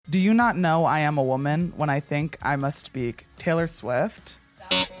Do you not know I am a woman when I think I must speak Taylor Swift?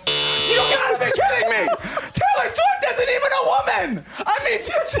 You gotta be kidding me! Taylor Swift isn't even a woman! I mean,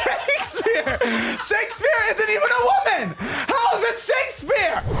 Shakespeare! Shakespeare isn't even a woman! How is it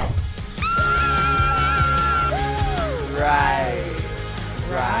Shakespeare? Right.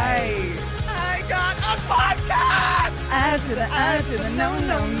 I got a podcast! I to the no.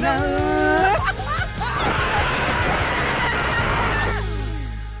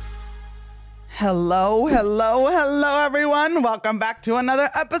 Hello, everyone. Welcome back to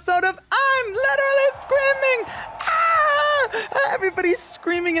another episode of I'm Literally Screaming. Everybody's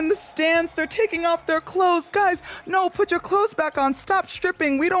screaming in the stands. They're taking off their clothes. Guys, no, put your clothes back on. Stop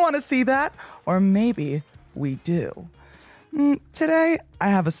stripping. We don't want to see that. Or maybe we do. Today, I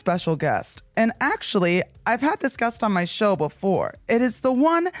have a special guest. And actually, I've had this guest on my show before. It is the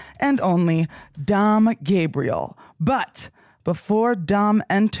one and only Dom Gabriel. But before Dom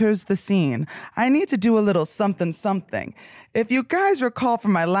enters the scene, I need to do a little something. If you guys recall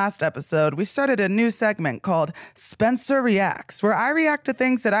from my last episode, we started a new segment called Spencer Reacts, where I react to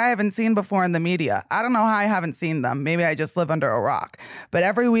things that I haven't seen before in the media. I don't know how I haven't seen them. Maybe I just live under a rock. But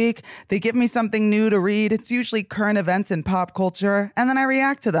every week, they give me something new to read. It's usually current events and pop culture, and then I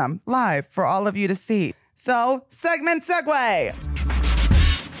react to them live for all of you to see. So, segment segue!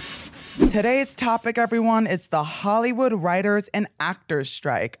 Today's topic, everyone, is the Hollywood writers and actors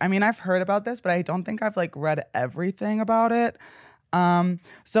strike. I mean, I've heard about this, but I don't think I've read everything about it.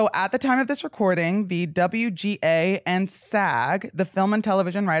 So at the time of this recording, the WGA and SAG, the Film and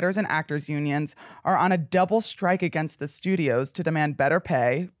Television Writers and Actors Unions, are on a double strike against the studios to demand better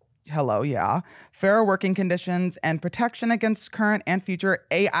pay. Fairer working conditions and protection against current and future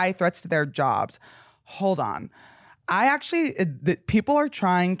AI threats to their jobs. Hold on. People are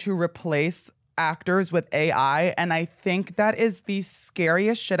trying to replace actors with AI, and I think that is the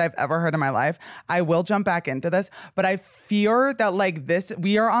scariest shit I've ever heard in my life. I will jump back into this, but I fear that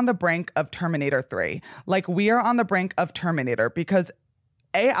we are on the brink of Terminator 3. We are on the brink of Terminator because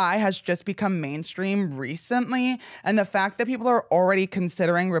AI has just become mainstream recently, and the fact that people are already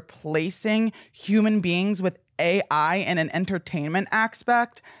considering replacing human beings with AI in an entertainment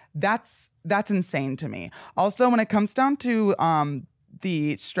aspect, that's insane to me. Also, when it comes down to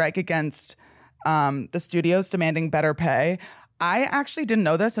the strike against the studios demanding better pay, I actually didn't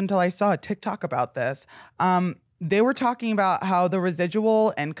know this until I saw a TikTok about this. They were talking about how the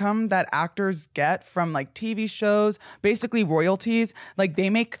residual income that actors get from TV shows, basically royalties, they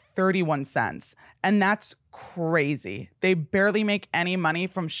make 31 cents. And that's crazy. They barely make any money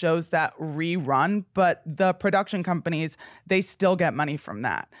from shows that rerun, but the production companies, they still get money from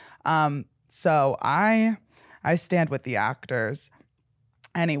that. So I stand with the actors.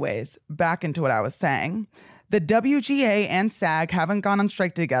 Anyways, back into what I was saying. The WGA and SAG haven't gone on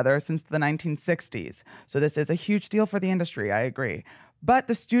strike together since the 1960s, so this is a huge deal for the industry, I agree. But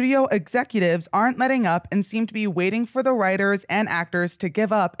the studio executives aren't letting up and seem to be waiting for the writers and actors to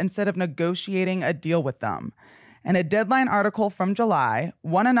give up instead of negotiating a deal with them. In a Deadline article from July,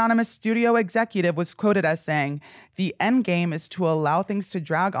 one anonymous studio executive was quoted as saying, "The end game is to allow things to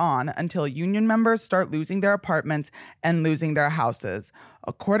drag on until union members start losing their apartments and losing their houses."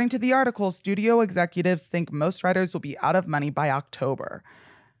 According to the article, studio executives think most writers will be out of money by October.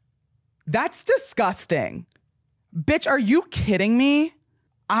 That's disgusting. Bitch, are you kidding me?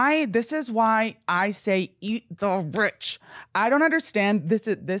 This is why I say eat the rich. I don't understand. This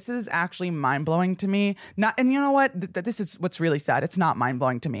is actually mind-blowing to me. And you know what? This is what's really sad. It's not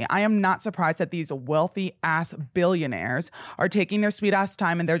mind-blowing to me. I am not surprised that these wealthy-ass billionaires are taking their sweet-ass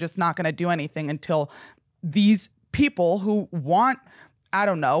time and they're just not going to do anything until these people who want, I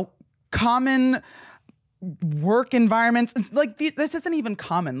don't know, common work environments, this isn't even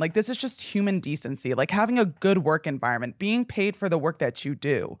common. This is just human decency, having a good work environment, being paid for the work that you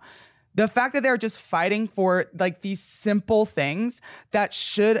do. The fact that they're just fighting for these simple things that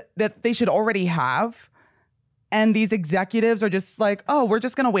they should already have, and these executives are just oh, we're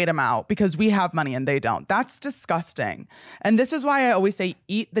just gonna wait them out because we have money and they don't. That's disgusting. And this is why I always say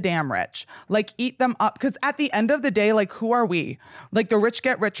eat the damn rich. Eat them up, because at the end of the day, who are we? The rich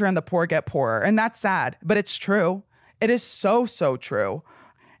get richer and the poor get poorer, and that's sad, but it's true. It is so true.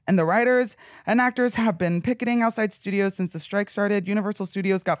 And the writers and actors have been picketing outside studios since the strike started. Universal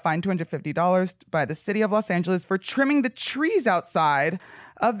Studios got fined $250 by the city of Los Angeles for trimming the trees outside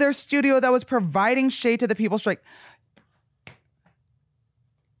of their studio that was providing shade to the people strike.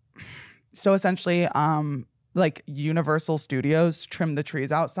 So essentially, Universal Studios trimmed the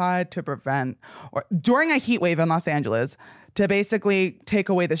trees outside to prevent, or during a heat wave in Los Angeles, to basically take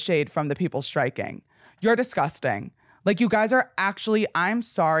away the shade from the people striking. You're disgusting. Like, you guys are actually, I'm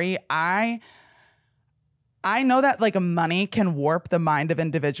sorry. I know that like money can warp the mind of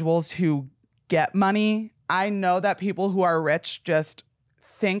individuals who get money. I know that people who are rich just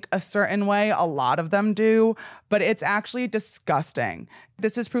think a certain way. A lot of them do, but it's actually disgusting.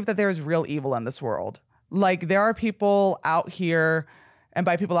 This is proof that there is real evil in this world. Like, there are people out here, and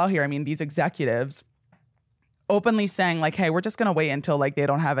by people out here, I mean these executives, openly saying like, hey, we're just going to wait until like they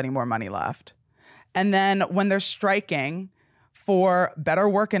don't have any more money left. And then when they're striking for better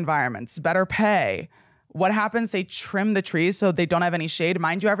work environments, better pay, what happens? They trim the trees so they don't have any shade.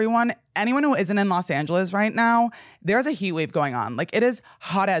 Mind you, everyone, anyone who isn't in Los Angeles right now, there's a heat wave going on. Like, it is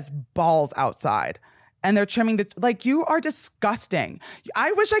hot as balls outside. And they're trimming like, you are disgusting.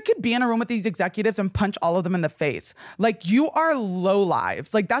 I wish I could be in a room with these executives and punch all of them in the face. Like, you are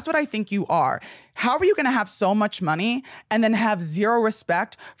lowlives. Like, that's what I think you are. How are you going to have so much money and then have zero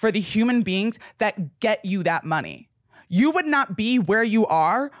respect for the human beings that get you that money? You would not be where you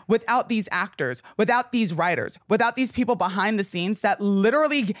are without these actors, without these writers, without these people behind the scenes that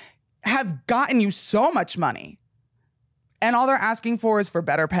literally have gotten you so much money. And all they're asking for is for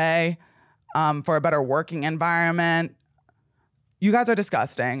better pay, for a better working environment. You guys are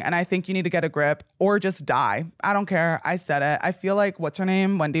disgusting, and I think you need to get a grip or just die. I don't care. I said it. I feel like, what's her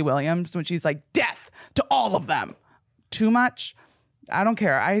name? Wendy Williams, when she's like, death to all of them. Too much? I don't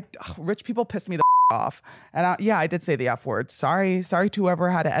care. Rich people piss me the off. And I did say the F word. Sorry to whoever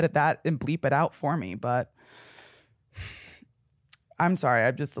had to edit that and bleep it out for me, but I'm sorry.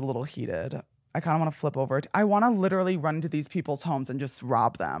 I'm just a little heated. I kind of want to flip over. I want to literally run into these people's homes and just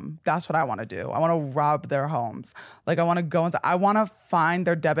rob them. That's what I want to do. I want to rob their homes. Like, I want to go I want to find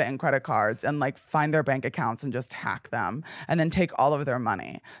their debit and credit cards and like find their bank accounts and just hack them and then take all of their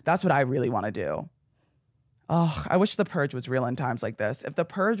money. That's what I really want to do. Oh, I wish The Purge was real in times like this. If The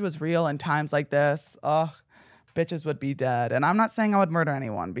Purge was real in times like this, bitches would be dead. And I'm not saying I would murder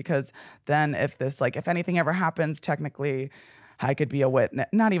anyone, because then if anything ever happens, technically I could be a witness,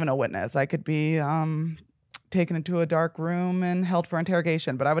 not even a witness. I could be taken into a dark room and held for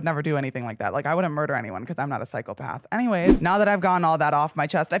interrogation, but I would never do anything like that. Like, I wouldn't murder anyone because I'm not a psychopath. Anyways, now that I've gotten all that off my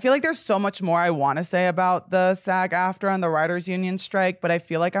chest, I feel like there's so much more I want to say about the SAG-AFTRA and the writers union strike, but I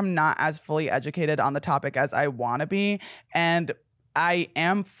feel like I'm not as fully educated on the topic as I want to be. And I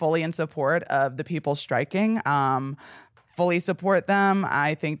am fully in support of the people striking. Fully support them.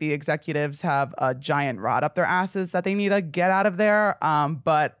 I think the executives have a giant rod up their asses that they need to get out of there.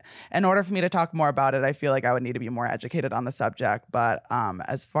 But in order for me to talk more about it, I feel like I would need to be more educated on the subject. But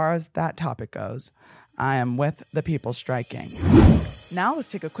as far as that topic goes, I am with the people striking. Now let's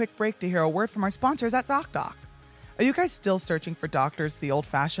take a quick break to hear a word from our sponsors at ZocDoc. Are you guys still searching for doctors the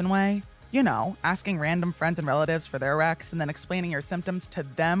old-fashioned way? You know, asking random friends and relatives for their recs and then explaining your symptoms to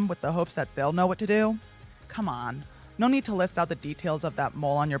them with the hopes that they'll know what to do? Come on. No need to list out the details of that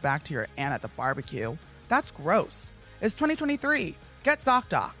mole on your back to your aunt at the barbecue. That's gross. It's 2023. Get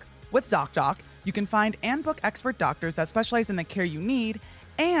ZocDoc. With ZocDoc, you can find and book expert doctors that specialize in the care you need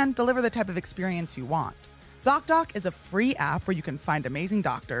and deliver the type of experience you want. ZocDoc is a free app where you can find amazing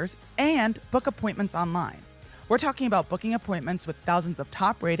doctors and book appointments online. We're talking about booking appointments with thousands of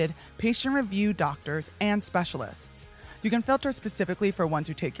top-rated, patient-reviewed doctors and specialists. You can filter specifically for ones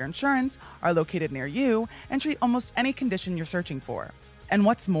who take your insurance, are located near you, and treat almost any condition you're searching for. And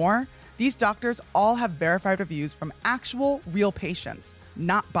what's more, these doctors all have verified reviews from actual, real patients,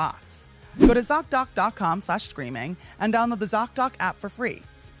 not bots. Go to ZocDoc.com/screaming and download the ZocDoc app for free.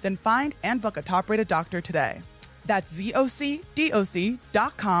 Then find and book a top-rated doctor today. That's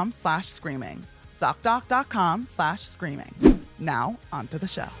ZocDoc.com/screaming. ZocDoc.com/screaming. Now, onto the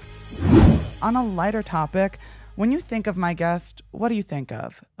show. On a lighter topic, when you think of my guest, what do you think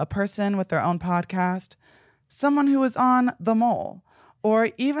of? A person with their own podcast? Someone who is on The Mole? Or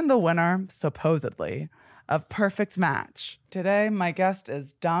even the winner, supposedly, of Perfect Match? Today, my guest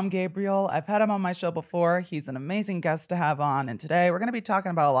is Dom Gabriel. I've had him on my show before. He's an amazing guest to have on. And today, we're going to be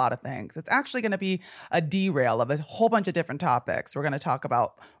talking about a lot of things. It's actually going to be a derail of a whole bunch of different topics. We're going to talk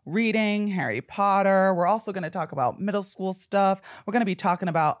about reading, Harry Potter. We're also going to talk about middle school stuff. We're going to be talking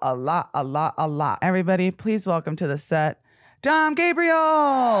about a lot. Everybody, please welcome to the set, Dom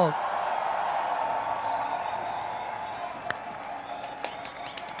Gabriel.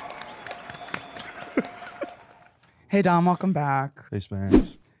 Hey, Dom, welcome back. Hey,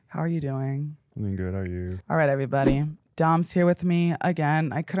 Spence. How are you doing? I'm doing good. How are you? All right, everybody. Dom's here with me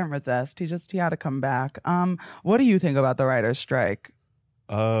again. I couldn't resist. He had to come back. What do you think about the writer's strike?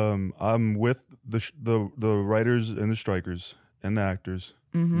 I'm with the writers and the strikers and the actors.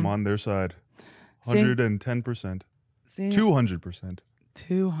 I'm on their side. 110%. See? 200%.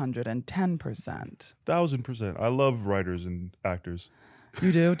 210%. 1,000%. I love writers and actors.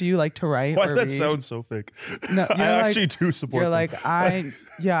 You do? Do you like to write Why or that read? sounds so fake? No, I actually do support You're them. like,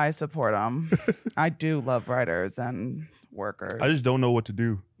 I support them. I do love writers and workers. I just don't know what to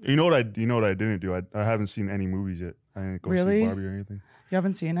do. You know what I didn't do? I haven't seen any movies yet. I didn't go Really? see Barbie or anything. You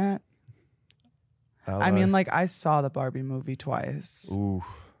haven't seen it? I mean, like, I saw the Barbie movie twice. Ooh,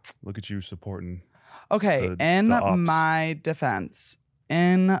 look at you supporting. Okay, in my defense,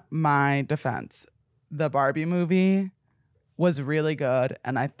 the Barbie movie was really good,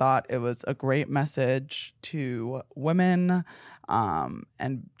 and I thought it was a great message to women,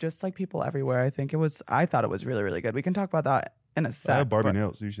 and just like people everywhere. I thought it was really, really good. We can talk about that in a sec. I have Barbie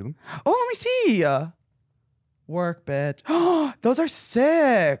nails. Do you see them? Oh, let me see. Work, bitch. Oh, those are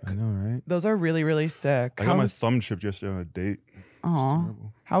sick. I know, right? Those are really, really sick. I got my thumb chipped yesterday on a date. Oh,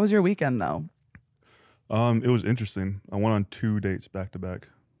 how was your weekend though? It was interesting. I went on 2 dates back to back.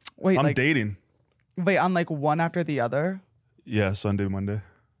 Wait, I'm dating. Wait, on like one after the other? Yeah, Sunday, Monday.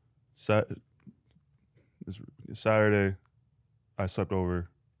 Saturday, I slept over,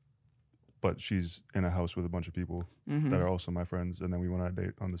 but she's in a house with a bunch of people that are also my friends, and then we went on a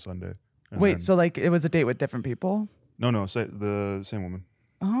date on the Sunday. Wait, so like it was a date with different people? No, the same woman.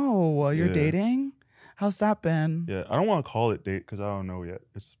 Oh, well, you're dating? How's that been? Yeah, I don't want to call it date because I don't know yet.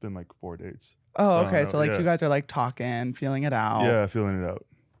 It's been like 4 dates. Oh, okay. So like you guys are like talking, feeling it out. Yeah, feeling it out.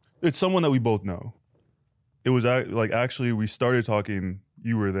 It's someone that we both know. It was like actually we started talking.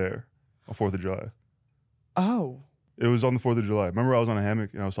 You were there on 4th of July. Oh. It was on the 4th of July. Remember I was on a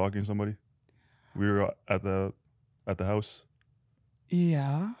hammock and I was talking to somebody? We were at the house.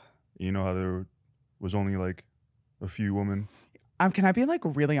 Yeah. You know how there was only like a few women? Can I be like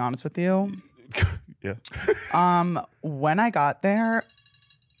really honest with you? Yeah. When I got there,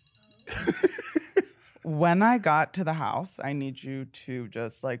 when I got to the house, I need you to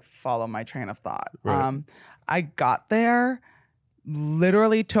just like follow my train of thought. Right. I got there,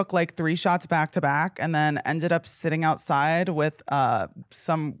 literally took like 3 shots back to back, and then ended up sitting outside with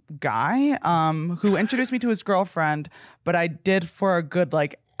some guy who introduced me to his girlfriend, but I did for a good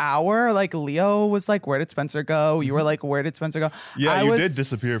like hour. Like Leo was like, where did Spencer go? You were like, where did Spencer go? Yeah, you did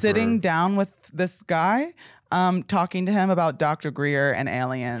disappear. Sitting down with this guy, talking to him about Dr. Greer and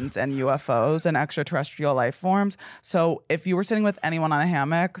aliens and UFOs and extraterrestrial life forms. So if you were sitting with anyone on a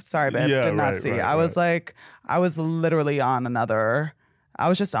hammock, sorry, babe, did not see. I was like, I was literally on another. I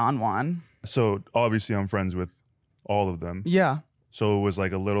was just on one. So obviously I'm friends with all of them. Yeah. So it was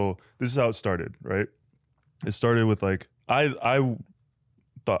like a little. This is how it started, right? It started with like I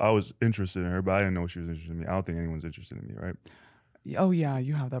thought I was interested in her, but I didn't know she was interested in me. I don't think anyone's interested in me, right? Oh yeah,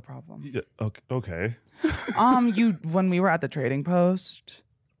 you have that problem. Yeah, okay. You when we were at the trading post.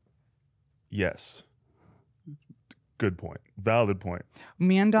 Yes. Good point. Valid point.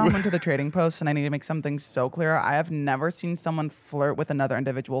 Me and Dom went to the trading post, and I need to make something so clear. I have never seen someone flirt with another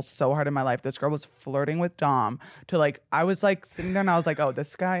individual so hard in my life. This girl was flirting with Dom to like, I was like sitting there and I was like, oh,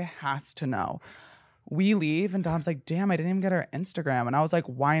 this guy has to know. We leave and Dom's like, damn, I didn't even get her Instagram. And I was like,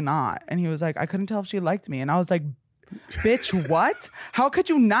 why not? And he was like, I couldn't tell if she liked me. And I was like, bitch, what? How could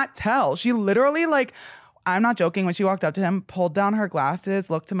you not tell? She literally like, I'm not joking. When she walked up to him, pulled down her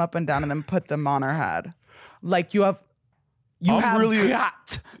glasses, looked him up and down, and then put them on her head. Like you have really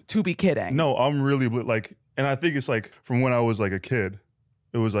got to be kidding. No, I'm really like, and I think it's like from when I was like a kid,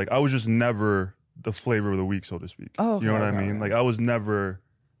 it was like I was just never the flavor of the week, so to speak. Oh, okay, you know what I mean? Okay. Like I was never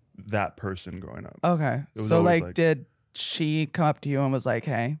that person growing up. Okay. So like, did she come up to you and was like,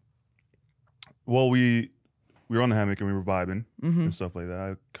 hey? Well, we were on the hammock and we were vibing and stuff like that.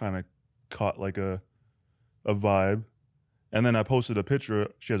 I kind of caught like a vibe. And then I posted a picture.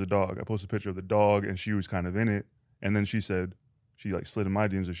 She has a dog. I posted a picture of the dog and she was kind of in it. And then she said, she like slid in my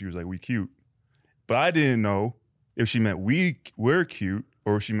DMs and she was like, we cute. But I didn't know if she meant we're cute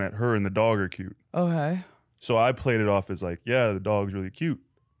or if she meant her and the dog are cute. Okay. So I played it off as like, yeah, the dog's really cute.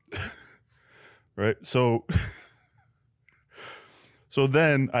 Right? So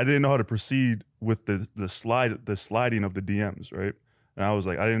then I didn't know how to proceed with the sliding of the DMs, right? And I was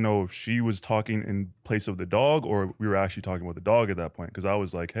like, I didn't know if she was talking in place of the dog or we were actually talking about the dog at that point. Because I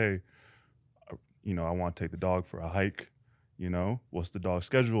was like, hey, you know, I want to take the dog for a hike. You know, what's the dog's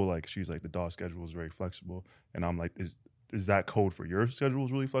schedule like? She's like, the dog's schedule is very flexible. And I'm like, is that code for your schedule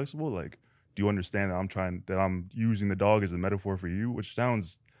is really flexible? Like, do you understand that I'm using the dog as a metaphor for you? Which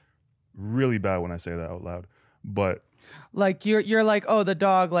sounds really bad when I say that out loud. But like you're like, oh, the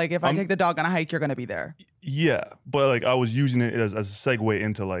dog, like if I take the dog on a hike, you're gonna be there. Yeah. But like I was using it as a segue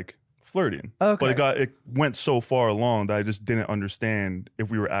into like flirting. Okay. But it went so far along that I just didn't understand if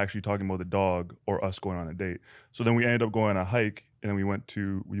we were actually talking about the dog or us going on a date. So then we ended up going on a hike, and then we went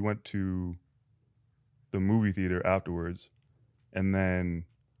to the movie theater afterwards, and then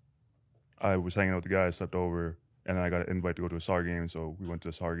I was hanging out with the guys, slept over, and then I got an invite to go to a SAR game, so we went to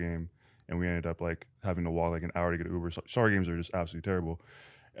a SAR game, and we ended up like having to walk like an hour to get an Uber. SAR games are just absolutely terrible.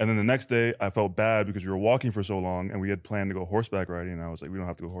 And then the next day, I felt bad because we were walking for so long, and we had planned to go horseback riding, and I was like, we don't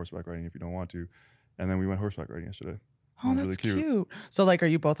have to go horseback riding if you don't want to. And then we went horseback riding yesterday. Oh, that's really cute. So like, are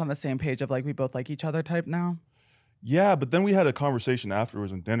you both on the same page of like, we both like each other type now? Yeah, but then we had a conversation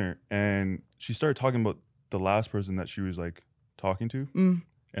afterwards on dinner, and she started talking about the last person that she was like talking to.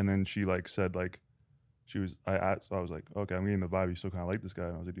 And then she like said like, so I was like, okay, I'm getting the vibe. You still kind of like this guy.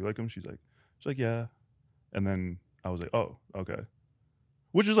 And I was like, do you like him? She's like, yeah. And then I was like, oh, okay.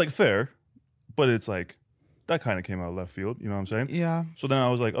 Which is like fair, but it's like, that kind of came out of left field. You know what I'm saying? Yeah. So then I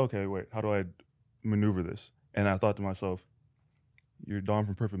was like, okay, wait, how do I maneuver this? And I thought to myself, you're Dom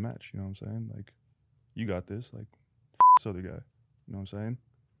from Perfect Match. You know what I'm saying? Like, you got this. Like, this other guy. You know what I'm saying?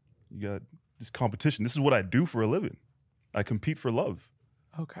 You got this competition. This is what I do for a living. I compete for love.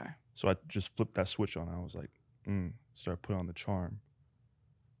 Okay. So I just flipped that switch on. I was like, start putting on the charm.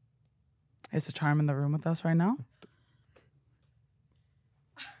 Is the charm in the room with us right now?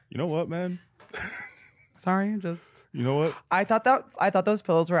 You know what, man? Sorry, just. You know what? I thought those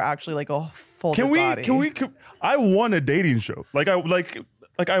pillows were actually like a full body. Can we? I won a dating show. Like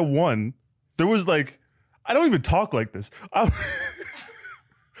I won. There was like, I don't even talk like this. But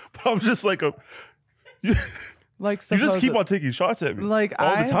I'm just like a. Like you just keep on taking shots at me. Like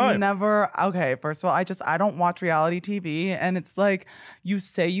all the time. Okay, first of all, I don't watch reality TV, and it's like you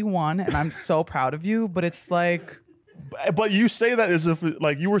say you won, and I'm so proud of you, but it's like. But you say that as if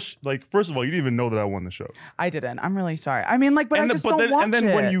like you were like, first of all, you didn't even know that I won the show. I didn't. I'm really sorry. I mean, like, but I just don't watch it. And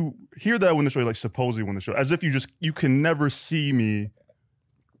then when you hear that I won the show, you're like supposedly won the show, as if you can never see me.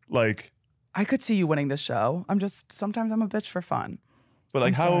 Like, I could see you winning the show. Sometimes I'm a bitch for fun. But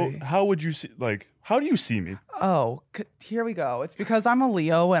like, how would you see? Like, how do you see me? Oh, here we go. It's because I'm a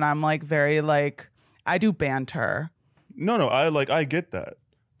Leo, and I'm like very like I do banter. No, I get that.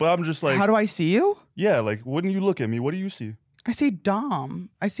 But I'm just like, how do I see you? Yeah, like when you look at me, what do you see? I see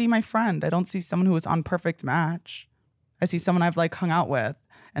Dom. I see my friend. I don't see someone who is on Perfect Match. I see someone I've like hung out with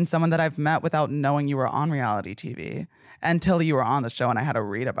and someone that I've met without knowing you were on reality TV until you were on the show and I had to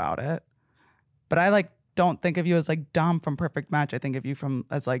read about it. But I like don't think of you as like Dom from Perfect Match. I think of you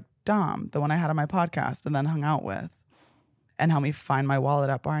as like Dom, the one I had on my podcast and then hung out with and helped me find my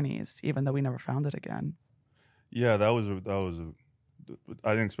wallet at Barney's, even though we never found it again. Yeah, that was a. I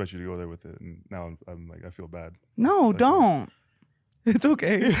didn't expect you to go there with it, and now I'm like, I feel bad. No, like, don't. It's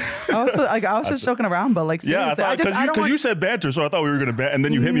okay. I was just joking around, but like seriously, yeah, because you said banter, so I thought we were gonna banter, and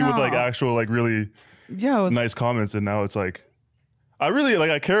then you hit me with like actual like really nice comments, and now it's like I really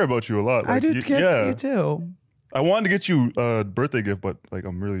like I care about you a lot. Like, I do care about you too. I wanted to get you a birthday gift, but like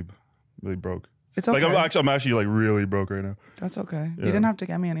I'm really broke. It's okay. Like I'm actually like really broke right now. That's okay. Yeah. You didn't have to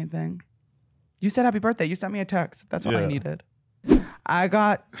get me anything. You said happy birthday. You sent me a text. That's what I needed. I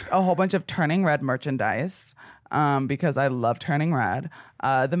got a whole bunch of Turning Red merchandise because I love Turning Red,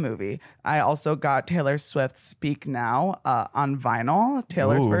 the movie. I also got Taylor Swift's Speak Now on vinyl,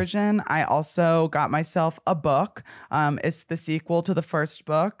 Taylor's version. I also got myself a book. It's the sequel to the first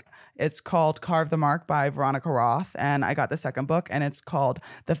book. It's called Carve the Mark by Veronica Roth. And I got the second book and it's called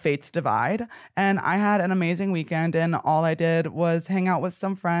The Fates Divide. And I had an amazing weekend and all I did was hang out with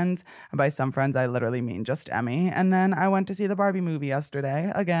some friends. And by some friends, I literally mean just Emmy. And then I went to see the Barbie movie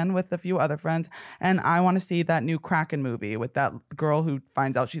yesterday, again, with a few other friends. And I want to see that new Kraken movie with that girl who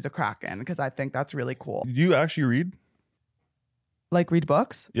finds out she's a Kraken because I think that's really cool. Do you actually read? Like read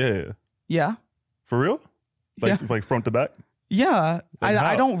books? Yeah. Yeah. For real? Like front to back? Yeah,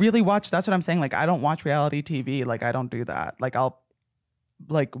 I don't really watch. That's what I'm saying. Like, I don't watch reality TV. Like, I don't do that. Like, I'll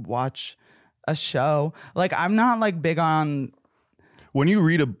like watch a show. Like, I'm not like big on. When you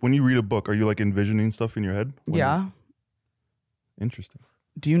read a book, are you like envisioning stuff in your head? Yeah. Interesting.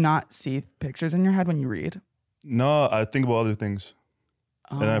 Do you not see pictures in your head when you read? No, I think about other things,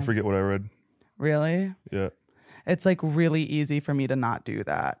 and I forget what I read. Really? Yeah. It's like really easy for me to not do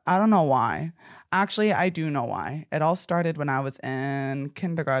that. I don't know why. Actually, I do know why. It all started when I was in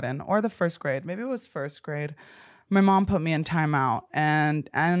kindergarten or the first grade. Maybe it was first grade. My mom put me in timeout. And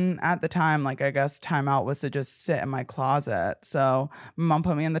at the time, like, I guess timeout was to just sit in my closet. So my mom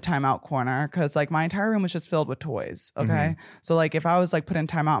put me in the timeout corner because like my entire room was just filled with toys. Okay. Mm-hmm. So like if I was like put in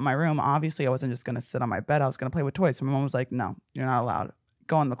timeout in my room, obviously I wasn't just going to sit on my bed. I was going to play with toys. So my mom was like, no, you're not allowed.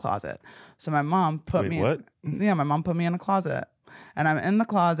 go in the closet. So my mom put Wait, me. what? Yeah, my mom put me in a closet. And I'm in the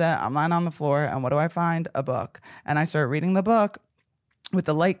closet. I'm lying on the floor. And what do I find? A book. And I start reading the book with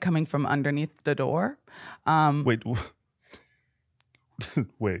the light coming from underneath the door. Wait,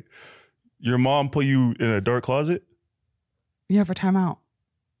 wait. Your mom put you in a dark closet? Yeah, for timeout.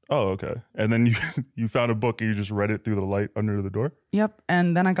 Oh, okay. And then you found a book and you just read it through the light under the door? Yep.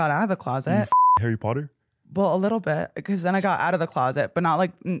 And then I got out of the closet. Harry Potter? Well, a little bit, because then I got out of the closet, but not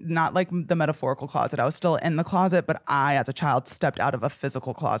like the metaphorical closet. I was still in the closet, but I, as a child, stepped out of a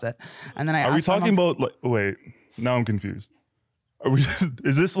physical closet. And then Are we talking about like? Wait, now I'm confused. Are we?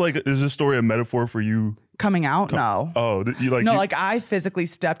 Is this story a metaphor for you coming out? No. Oh, like I physically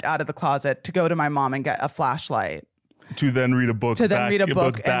stepped out of the closet to go to my mom and get a flashlight. To then read a book. Back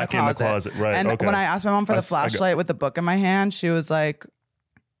in the closet. Right. And okay. when I asked my mom for the flashlight with the book in my hand, she was like,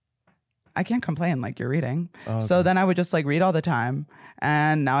 I can't complain, like, you're reading. Okay. So then I would just like read all the time.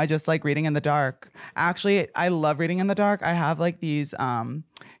 And now I just like reading in the dark. Actually, I love reading in the dark. I have like these,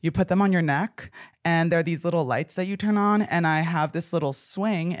 you put them on your neck and they're these little lights that you turn on. And I have this little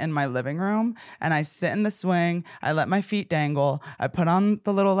swing in my living room and I sit in the swing. I let my feet dangle. I put on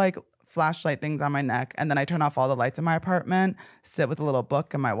the little like flashlight things on my neck, and then I turn off all the lights in my apartment, sit with a little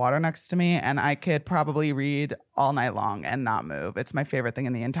book and my water next to me, and I could probably read all night long and not move. It's my favorite thing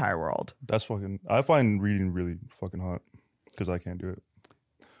in the entire world. I find reading really fucking hot because I can't do it.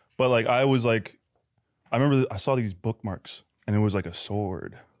 But like I remember I saw these bookmarks and it was like a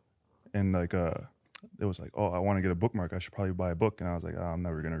sword, and like it was like, oh, I want to get a bookmark, I should probably buy a book, and I was like, oh, I'm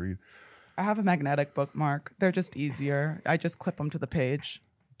never gonna read. I have a magnetic bookmark. They're just easier. I just clip them to the page.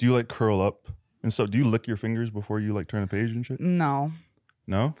 Do you like curl up and stuff? Do you lick your fingers before you like turn a page and shit? No.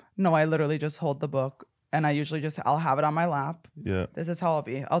 No? No, I literally just hold the book and I usually I'll have it on my lap. Yeah. This is how I'll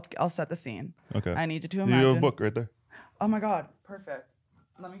be. I'll set the scene. Okay. I need you to imagine. You have a book right there. Oh my God. Perfect.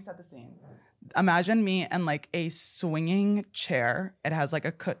 Let me set the scene. Imagine me in like a swinging chair. It has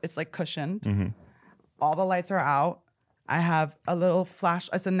like it's like cushioned. Mm-hmm. All the lights are out. I have a little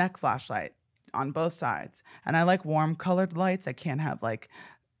it's a neck flashlight on both sides. And I like warm colored lights. I can't have like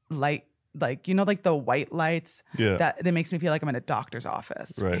light, like, you know, like the white lights. Yeah. That makes me feel like I'm in a doctor's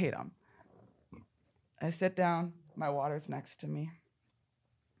office. Right. I hate them. I sit down. My water's next to me.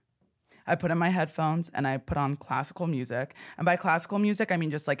 I put in my headphones and I put on classical music. And by classical music, I mean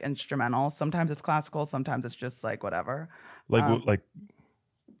just like instrumental. Sometimes it's classical. Sometimes it's just like whatever. Like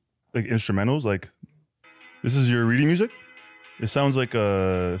instrumentals? Like, this is your reading music? It sounds like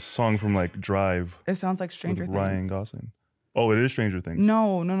a song from like Drive. It sounds like Stranger Things. Ryan Gosling. Oh, it is Stranger Things.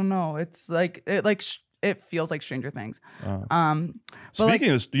 No. It's like it feels like Stranger Things.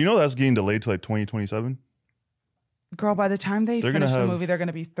 Speaking of, you know that's getting delayed to like 2027? Girl, by the time they finish the movie, they're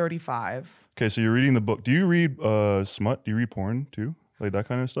gonna be 35. Okay, so you're reading the book. Do you read smut? Do you read porn too? Like that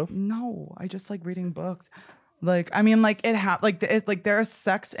kind of stuff? No, I just like reading books. Like, I mean, like there's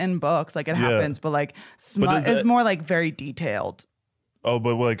sex in books, like it happens, but like smut is more like very detailed. Oh,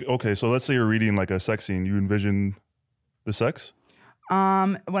 but like, okay, so let's say you're reading like a sex scene. You envision the sex?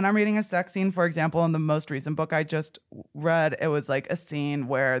 When I'm reading a sex scene, for example, in the most recent book I just read, it was like a scene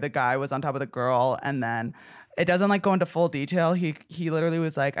where the guy was on top of the girl, and then it doesn't like go into full detail. He literally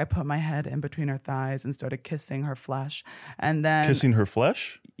was like, I put my head in between her thighs and started kissing her flesh, and then kissing her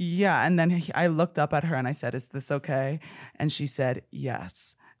flesh. Yeah, and then I looked up at her and I said, "Is this okay?" And she said,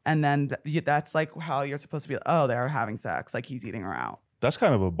 "Yes." And then that's like how you're supposed to be. Oh, they're having sex. Like he's eating her out. That's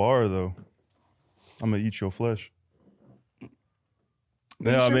kind of a bar, though. I'm gonna eat your flesh.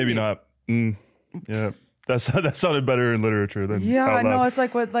 Yeah, maybe not. Yeah, that sounded better in literature than. Yeah, no, it's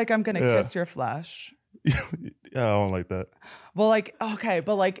like what, like I'm gonna kiss your flesh. Yeah, I don't like that. Well, like, okay,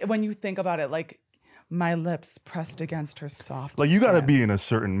 but like when you think about it, like my lips pressed against her soft like you skin. gotta be in a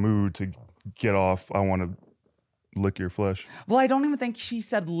certain mood to get off. I want to lick your flesh. Well, I don't even think she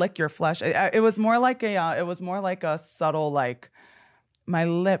said lick your flesh. It was more like a subtle, like my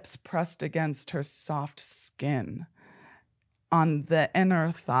lips pressed against her soft skin on the inner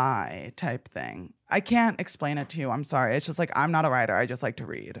thigh type thing. I can't explain it to you. I'm sorry. It's just like, I'm not a writer. I just like to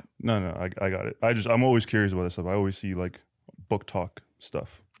read. No, I got it. I'm always curious about this stuff. I always see like book talk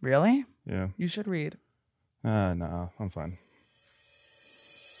stuff. Really? Yeah. You should read. No, I'm fine.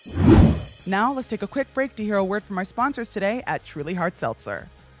 Now let's take a quick break to hear a word from our sponsors today at Truly Hard Seltzer.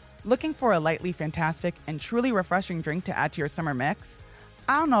 Looking for a lightly fantastic and truly refreshing drink to add to your summer mix?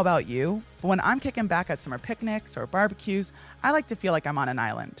 I don't know about you, but when I'm kicking back at summer picnics or barbecues, I like to feel like I'm on an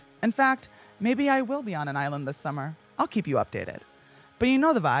island. In fact, maybe I will be on an island this summer. I'll keep you updated. But you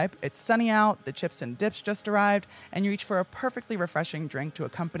know the vibe. It's sunny out, the chips and dips just arrived, and you reach for a perfectly refreshing drink to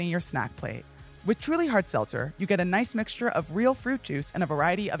accompany your snack plate. With Truly Hard Seltzer, you get a nice mixture of real fruit juice and a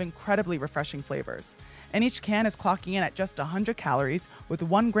variety of incredibly refreshing flavors. And each can is clocking in at just 100 calories with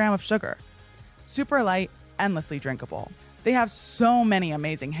 1 gram of sugar. Super light, endlessly drinkable. They have so many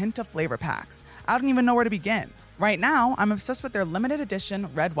amazing hint of flavor packs. I don't even know where to begin. Right now, I'm obsessed with their limited edition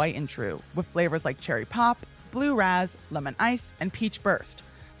Red, White, and True, with flavors like Cherry Pop, Blue Raz, Lemon Ice, and Peach Burst.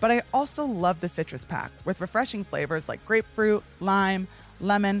 But I also love the Citrus Pack, with refreshing flavors like Grapefruit, Lime,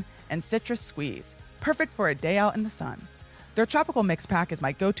 Lemon, and Citrus Squeeze. Perfect for a day out in the sun. Their Tropical Mix Pack is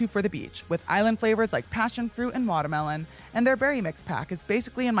my go-to for the beach, with island flavors like Passion Fruit and Watermelon, and their Berry Mix Pack is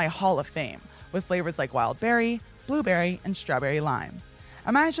basically in my Hall of Fame, with flavors like Wild Berry, Blueberry, and Strawberry Lime.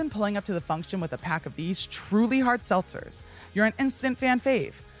 Imagine pulling up to the function with a pack of these truly hard seltzers. You're an instant fan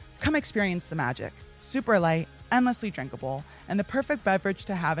fave. Come experience the magic. Super light, endlessly drinkable, and the perfect beverage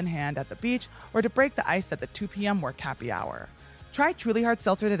to have in hand at the beach or to break the ice at the 2 p.m. work happy hour. Try Truly Hard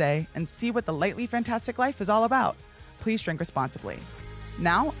Seltzer today and see what the lightly fantastic life is all about. Please drink responsibly.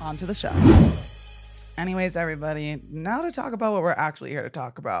 Now, on to the show. Anyways, everybody, now to talk about what we're actually here to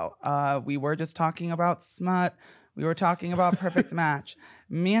talk about. We were just talking about smut. We were talking about Perfect Match.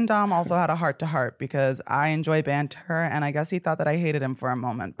 Me and Dom also had a heart-to-heart because I enjoy banter, and I guess he thought that I hated him for a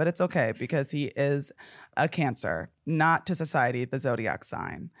moment. But it's okay because he is a Cancer, not to society, the zodiac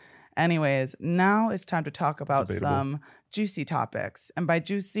sign. Anyways, now it's time to talk about some juicy topics. And by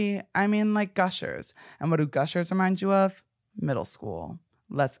juicy, I mean like gushers. And what do gushers remind you of? Middle school.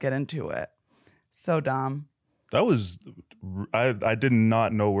 Let's get into it. So, Dom. That was, I did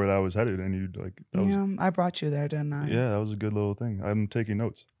not know where that was headed. And you like, that yeah, was, I brought you there, didn't I? Yeah, that was a good little thing. I'm taking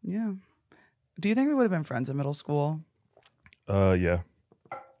notes. Yeah. Do you think we would have been friends in middle school? Yeah.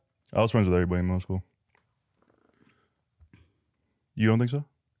 I was friends with everybody in middle school. You don't think so?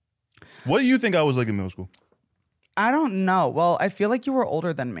 What do you think I was like in middle school? I don't know. Well, I feel like you were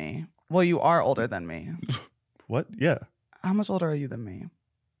older than me. Well, you are older than me. What? Yeah. How much older are you than me?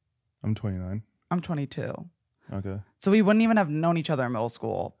 I'm 29. I'm 22. Okay. So we wouldn't even have known each other in middle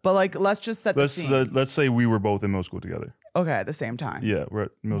school. But like, let's just set the scene. Let's say we were both in middle school together. Okay, at the same time. Yeah, we're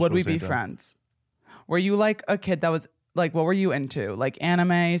at middle school. Would we be friends? Were you like a kid that was like, what were you into? Like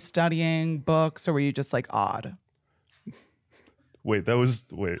anime, studying, books, or were you just like odd? Wait.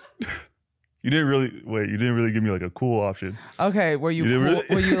 You didn't really give me like a cool option. Okay, were you cool?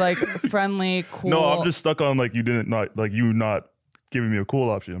 Were you like friendly, cool? No, I'm just stuck on like you not giving me a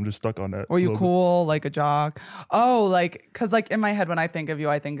cool option. I'm just stuck on that. Were you cool, like a jock? Oh, like, cause like in my head when I think of you,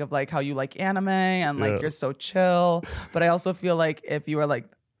 I think of like how you like anime and like you're so chill. But I also feel like if you were like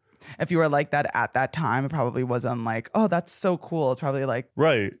that at that time, it probably wasn't like, oh, that's so cool. It's probably like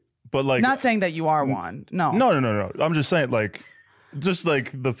right, but like not saying that you are one. No. I'm just saying like. Just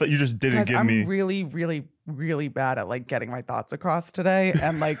like you just didn't give me. I'm really, really, really bad at like getting my thoughts across today,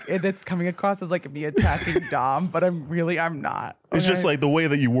 and like it's coming across as like me attacking Dom, but I'm not. Okay? It's just like the way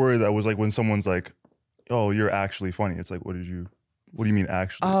that you worded that was like when someone's like, "Oh, you're actually funny." It's like, what do you mean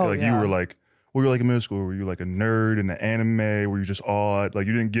actually? Oh, like you were like, what were you like in middle school? Were you like a nerd in the anime? Were you just odd? Like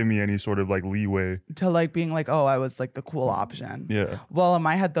you didn't give me any sort of like leeway to like being like, oh, I was like the cool option. Yeah. Well, in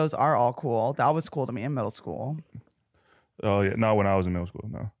my head, those are all cool. That was cool to me in middle school. Oh yeah, not when I was in middle school.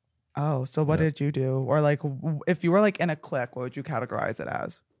 No. Oh, so what did you do? Or like, if you were like in a clique, what would you categorize it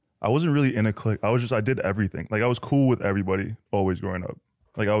as? I wasn't really in a clique. I did everything. Like I was cool with everybody always growing up.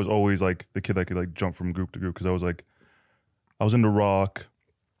 Like I was always like the kid that could like jump from group to group because I was into rock,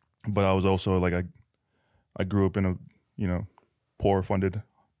 but I was also like I grew up in a poor funded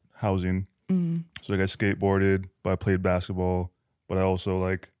housing. Mm-hmm. So like I skateboarded, but I played basketball, but I also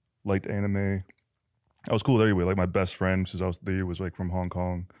like liked anime. I was cool with everybody. Like my best friend since I was 3 was like from Hong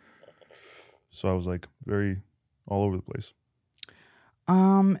Kong. So I was like very all over the place.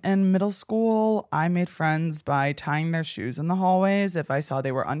 In middle school, I made friends by tying their shoes in the hallways if I saw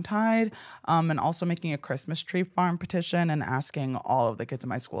they were untied, and also making a Christmas tree farm petition and asking all of the kids in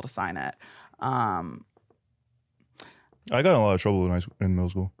my school to sign it. I got in a lot of trouble in middle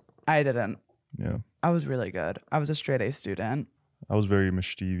school. I didn't. Yeah. I was really good. I was a straight A student. I was very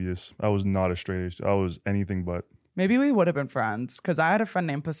mischievous. I was not a straight A student. I was anything but. Maybe we would have been friends because I had a friend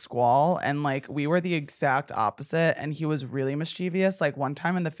named Pasquale and like we were the exact opposite and he was really mischievous. Like one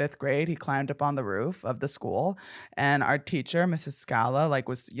time in the 5th grade, he climbed up on the roof of the school and our teacher, Mrs. Scala, like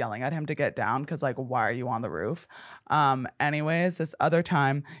was yelling at him to get down because like, why are you on the roof? Anyways, this other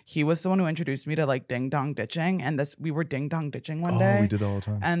time, he was the one who introduced me to like ding dong ditching and we were ding dong ditching one day. Oh, we did all the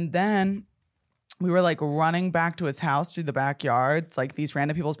time. And then we were like running back to his house through the backyards, like these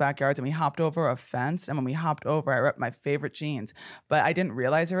random people's backyards, and we hopped over a fence. And when we hopped over, I ripped my favorite jeans. But I didn't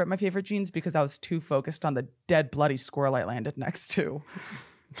realize I ripped my favorite jeans because I was too focused on the dead, bloody squirrel I landed next to.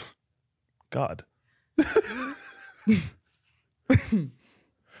 God.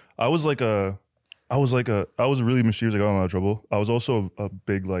 I was really mischievous. I got in a lot of trouble. I was also a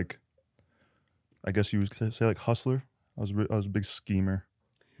big, like, I guess you would say like hustler. I was a big schemer.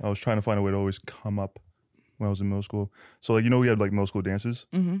 I was trying to find a way to always come up when I was in middle school. So like, we had like middle school dances.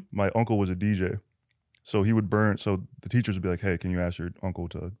 Mm-hmm. My uncle was a DJ. So he would burn, so the teachers would be like, hey, can you ask your uncle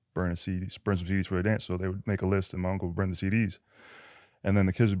to burn some CDs for a dance? So they would make a list and my uncle would burn the CDs. And then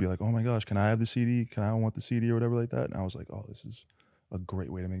the kids would be like, oh my gosh, can I have the CD? I want the CD or whatever like that? And I was like, oh, this is a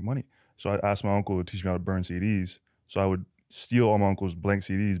great way to make money. So I asked my uncle to teach me how to burn CDs. So I would steal all my uncle's blank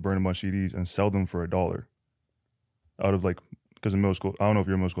CDs, burn a bunch of CDs, and sell them for $1. Out of like, because in middle school, I don't know if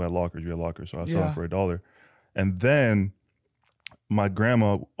your middle school had lockers, you had lockers, so I sell them for $1. And then my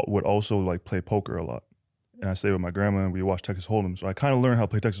grandma would also like play poker a lot. And I stayed with my grandma and we watched Texas Hold'em. So I kind of learned how to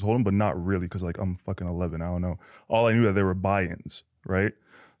play Texas Hold'em, but not really because like I'm fucking 11. I don't know. All I knew that there were buy-ins, right?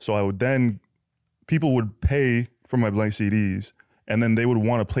 So I would people would pay for my blank CDs and then they would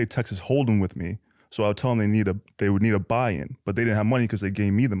want to play Texas Hold'em with me. So I would tell them they would need a buy-in, but they didn't have money because they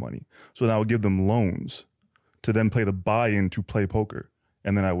gave me the money. So then I would give them loans to then play the buy-in to play poker.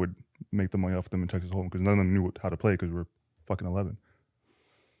 And then I would make the money off them in Texas Hold'em because none of them knew how to play because we were fucking 11.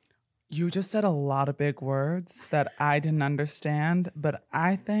 You just said a lot of big words that I didn't understand, but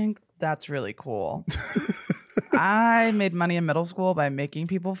I think that's really cool. I made money in middle school by making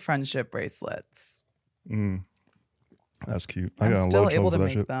people friendship bracelets. That's cute. I'm still able to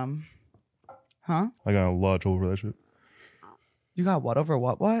make them. Huh? I got in a lot of trouble for that shit. You got what over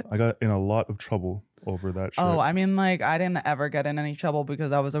what? I got in a lot of trouble over that shit. Oh, I mean, like, I didn't ever get in any trouble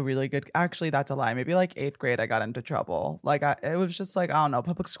because I was a really good... Actually, that's a lie. Maybe like 8th grade, I got into trouble. Like, it was just like, I don't know,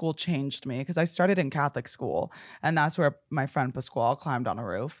 public school changed me because I started in Catholic school and that's where my friend Pasquale climbed on a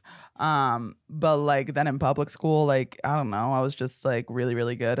roof. But like then in public school, like, I don't know, I was just like really,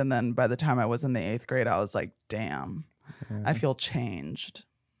 really good. And then by the time I was in the 8th grade, I was like, damn, I feel changed.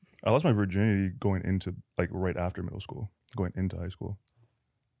 I lost my virginity going into like right after middle school, going into high school.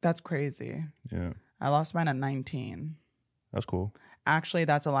 That's crazy. Yeah. I lost mine at 19. That's cool. Actually,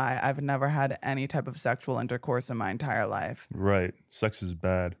 that's a lie. I've never had any type of sexual intercourse in my entire life. Right. Sex is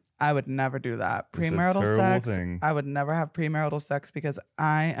bad. I would never do that. It's a Premarital terrible sex. thing. I would never have premarital sex because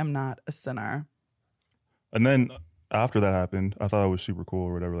I am not a sinner. And then after that happened, I thought I was super cool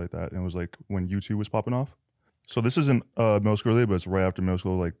or whatever like that. And it was like when YouTube was popping off. So this isn't middle school related, but it's right after middle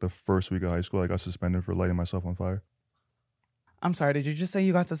school, like the first week of high school, I got suspended for lighting myself on fire. I'm sorry, did you just say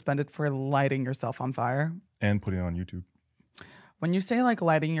you got suspended for lighting yourself on fire? And putting it on YouTube. When you say like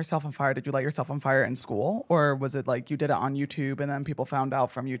lighting yourself on fire, did you light yourself on fire in school? Or was it like you did it on YouTube and then people found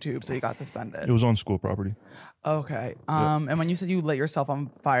out from YouTube so you got suspended? It was on school property. Okay. And when you said you lit yourself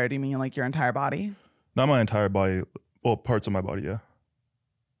on fire, do you mean like your entire body? Not my entire body. Well, parts of my body, yeah.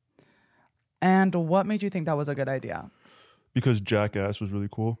 And what made you think that was a good idea? Because Jackass was really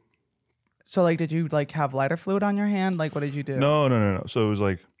cool. So like, did you like have lighter fluid on your hand? Like, what did you do? No. So it was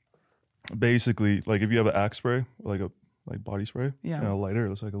like, basically, like if you have an axe spray, like body spray, and a lighter, it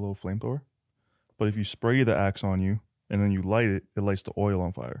looks like a little flamethrower. But if you spray the axe on you and then you light it, it lights the oil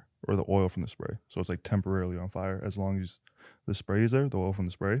on fire or the oil from the spray. So it's like temporarily on fire as long as the spray is there, the oil from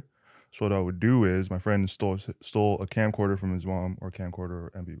the spray. So what I would do is my friend stole a camcorder from his mom or camcorder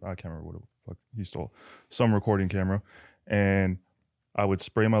or MP, I can't remember what the fuck he stole, some recording camera, and I would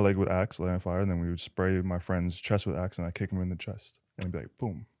spray my leg with axe, light on fire, and then we would spray my friend's chest with axe, and I'd kick him in the chest, and it'd be like,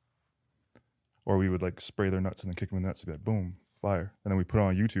 boom. Or we would like spray their nuts and then kick them in the nuts, and be like, boom, fire. And then we put it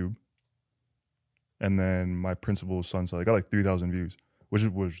on YouTube, and then my principal's son said, I got like 3,000 views, which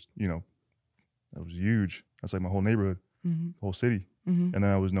was, that was huge. That's like my whole neighborhood, the whole city. And then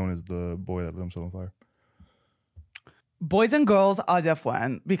I was known as the boy that lit himself on fire. Boys and girls are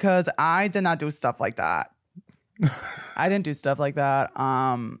different because I did not do stuff like that. I didn't do stuff like that.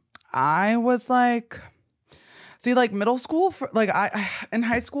 I was like, see, like middle school, in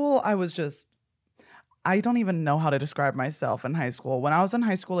high school, I don't even know how to describe myself in high school. When I was in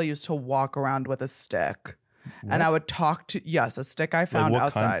high school, I used to walk around with a stick. What? And I would talk to, a stick I found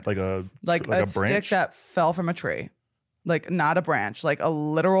outside. Kind? Like a branch? Stick that fell from a tree. Like not a branch, like a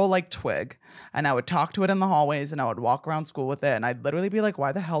literal like twig. And I would talk to it in the hallways and I would walk around school with it. And I'd literally be like,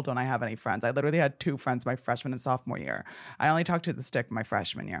 why the hell don't I have any friends? I literally had 2 friends my freshman and sophomore year. I only talked to the stick my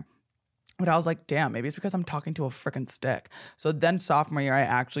freshman year. But I was like, damn, maybe it's because I'm talking to a freaking stick. So then sophomore year, I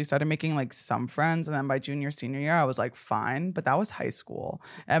actually started making like some friends. And then by junior, senior year, I was like, fine. But that was high school.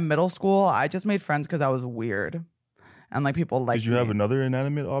 At middle school, I just made friends because I was weird. And like people liked me. Did you have another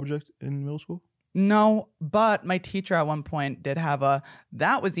inanimate object in middle school? No, but my teacher at one point did have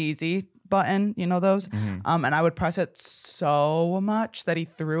that was easy, button, you know those? And I would press it so much that he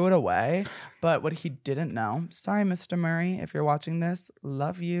threw it away. But what he didn't know, sorry, Mr. Murray, if you're watching this,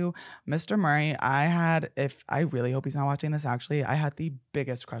 love you. Mr. Murray, I really hope he's not watching this, actually, I had the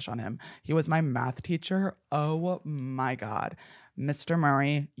biggest crush on him. He was my math teacher. Oh my God. Mr.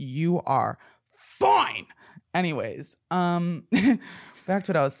 Murray, you are fine. Anyways, back to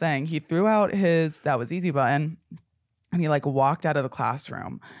what I was saying. He threw out his "that was easy" button and he like walked out of the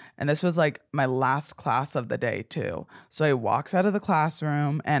classroom. And this was like my last class of the day too. So he walks out of the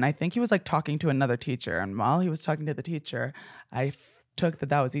classroom and I think he was like talking to another teacher. And while he was talking to the teacher, I took the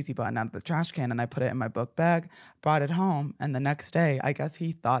 "that was easy" button out of the trash can and I put it in my book bag, brought it home. And the next day, I guess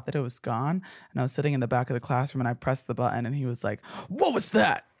he thought that it was gone. And I was sitting in the back of the classroom and I pressed the button and he was like, "What was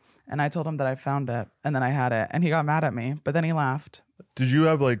that?" And I told him that I found it and then I had it and he got mad at me, but then he laughed. Did you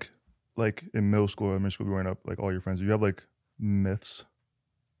have like in middle school or middle school growing up, like all your friends, do you have like myths,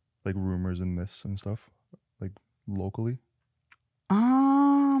 like rumors and myths and stuff, like locally?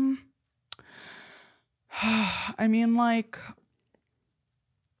 I mean, like,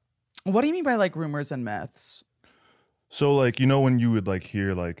 what do you mean by like rumors and myths? So like, you know, when you would like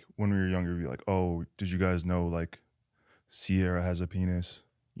hear like when we were younger, you'd be like, "Oh, did you guys know like Sierra has a penis?"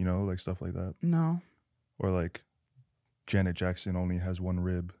 You know, like stuff like that. No. Or like Janet Jackson only has one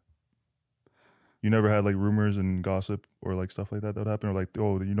rib. You never had like rumors and gossip or like stuff like that would happen? Or like,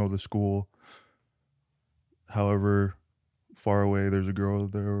 "Oh, you know, the school, however far away, there's a girl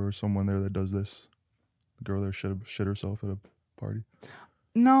there or someone there that does this. The girl there shit herself at a party."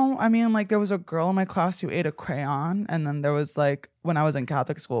 No, I mean, like, there was a girl in my class who ate a crayon. And then there was, like, when I was in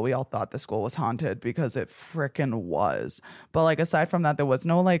Catholic school, we all thought the school was haunted because it frickin' was. But, like, aside from that, there was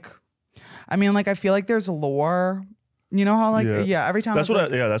no, like, I mean, like, I feel like there's lore. You know how, like, yeah every time. That's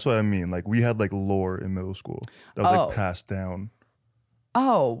what I mean. Like, we had, like, lore in middle school that was, like, passed down.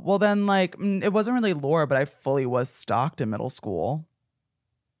 Oh, well, then, like, it wasn't really lore, but I fully was stalked in middle school.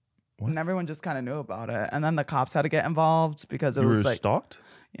 What? And everyone just kind of knew about it. And then the cops had to get involved because it was like... stalked?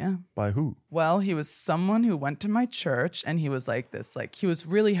 Yeah. By who? Well, he was someone who went to my church and he was like this, like, he was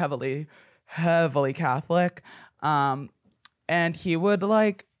really heavily Catholic. And he would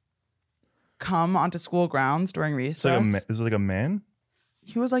like come onto school grounds during recess. Is it like a man?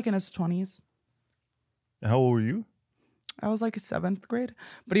 He was like in his 20s. And how old were you? I was like 7th grade.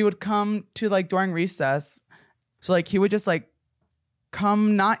 But he would come to like during recess. So like he would just like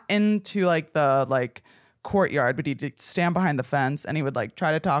come not into like the like courtyard, but he'd stand behind the fence and he would like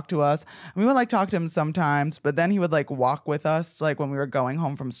try to talk to us. And we would like talk to him sometimes, but then he would like walk with us like when we were going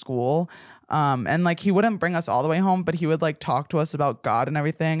home from school. And like he wouldn't bring us all the way home, but he would like talk to us about God and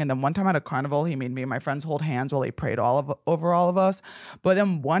everything. And then one time at a carnival, he made me and my friends hold hands while he prayed over all of us. But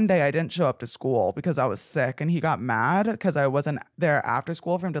then one day I didn't show up to school because I was sick and he got mad because I wasn't there after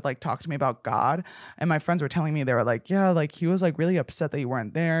school for him to like talk to me about God. And my friends were telling me, they were like, yeah, like he was like really upset that you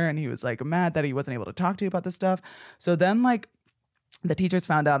weren't there. And he was like mad that he wasn't able to talk to you about this stuff. So then like the teachers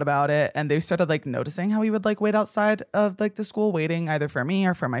found out about it and they started like noticing how he would like wait outside of like the school waiting either for me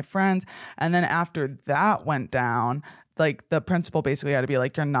or for my friends. And then after that went down, like the principal basically had to be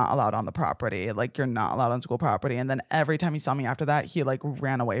like, "You're not allowed on the property. Like you're not allowed on school property." And then every time he saw me after that, he like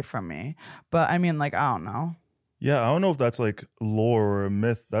ran away from me. But I mean, like, I don't know. Yeah, I don't know if that's like lore or a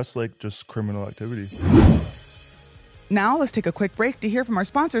myth. That's like just criminal activity. Now let's take a quick break to hear from our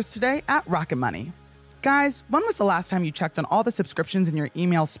sponsors today at Rocket Money. Guys, when was the last time you checked on all the subscriptions in your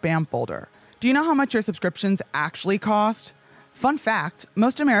email spam folder? Do you know how much your subscriptions actually cost? Fun fact,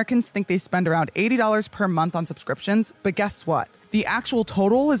 most Americans think they spend around $80 per month on subscriptions, but guess what? The actual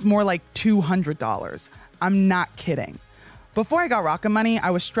total is more like $200. I'm not kidding. Before I got Rocket Money,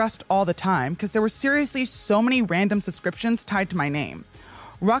 I was stressed all the time because there were seriously so many random subscriptions tied to my name.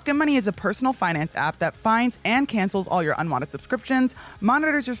 Rocket Money is a personal finance app that finds and cancels all your unwanted subscriptions,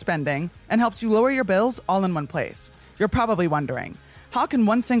 monitors your spending, and helps you lower your bills all in one place. You're probably wondering, how can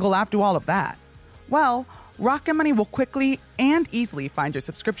one single app do all of that? Well, Rocket Money will quickly and easily find your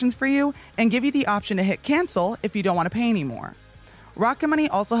subscriptions for you and give you the option to hit cancel if you don't want to pay anymore. Rocket Money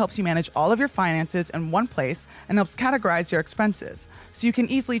also helps you manage all of your finances in one place and helps categorize your expenses, so you can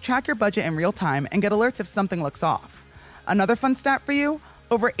easily track your budget in real time and get alerts if something looks off. Another fun stat for you,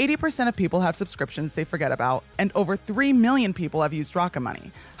 over 80% of people have subscriptions they forget about, and over 3 million people have used Rocket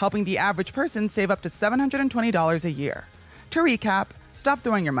Money, helping the average person save up to $720 a year. To recap, stop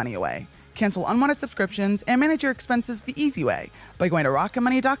throwing your money away, cancel unwanted subscriptions, and manage your expenses the easy way by going to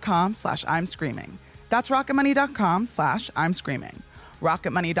rocketmoney.com/I'm-screaming. That's rocketmoney.com/I'm-screaming.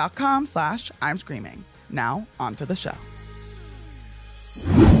 rocketmoney.com/I'm-screaming. Now, on to the show.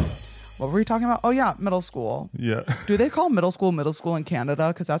 What were we talking about? Oh yeah, middle school. Yeah. Do they call middle school in Canada?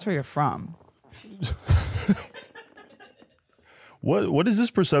 Because that's where you're from. What is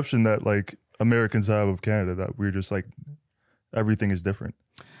this perception that like Americans have of Canada that we're just like everything is different?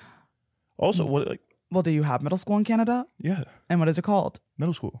 Also, what like? Well, do you have middle school in Canada? Yeah. And what is it called?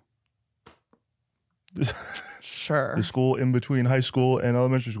 Middle school. Sure. The school in between high school and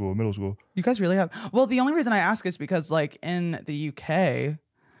elementary school, middle school. You guys really have. Well, the only reason I ask is because like in the UK,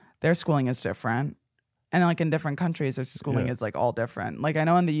 their schooling is different. And like in different countries, their schooling is like all different. Like I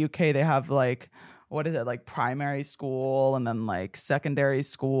know in the UK, they have like, what is it? Like primary school and then like secondary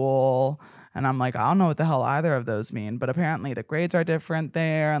school. And I'm like, I don't know what the hell either of those mean. But apparently the grades are different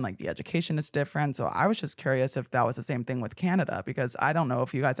there and like the education is different. So I was just curious if that was the same thing with Canada, because I don't know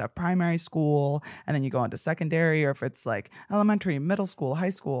if you guys have primary school and then you go into secondary, or if it's like elementary, middle school, high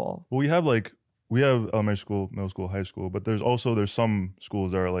school. Well, we have elementary school, middle school, high school, but there's some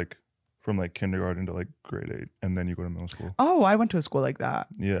schools that are like from like kindergarten to like grade 8, and then you go to middle school. Oh, I went to a school like that.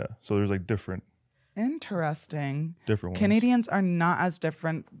 Yeah. So there's like different ones. Canadians are not as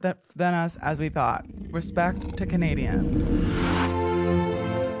different than us as we thought. Respect to Canadians.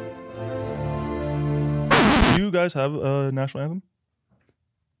 Do you guys have a national anthem?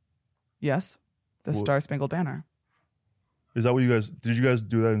 Yes. The Star Spangled Banner. Is that what did you guys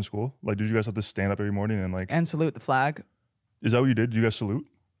do that in school? Like, did you guys have to stand up every morning and salute the flag? Is that what you did? Did you guys salute?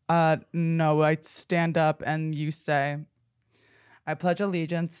 No, I'd stand up and you say, I pledge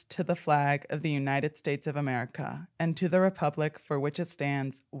allegiance to the flag of the United States of America and to the republic for which it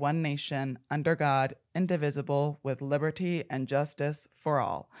stands, one nation, under God, indivisible, with liberty and justice for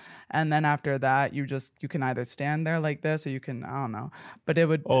all. And then after that, you can either stand there like this or you can, I don't know. But it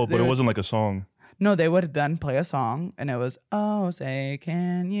would... Oh, but it wasn't like a song. No, they would then play a song, and it was, oh, say,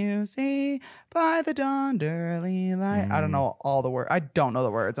 can you see by the dawn's early light? I don't know all the words. I don't know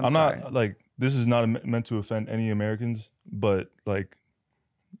the words. I'm sorry. Not, like, this is not meant to offend any Americans, but, like,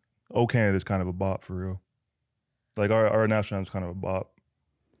 Oh Canada is kind of a bop, for real. Like, our national anthem is kind of a bop.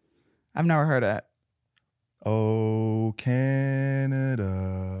 I've never heard it. Oh,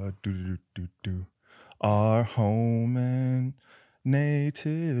 Canada, do-do-do-do-do, our home and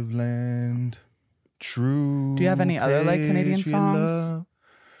native land. True. Do you have any other like Canadian songs?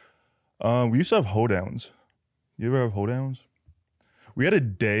 We used to have hoedowns. You ever have hoedowns? We had a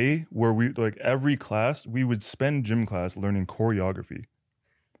day where we like every class we would spend gym class learning choreography.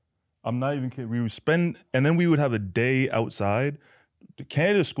 I'm not even kidding. We would spend, and then we would have a day outside. The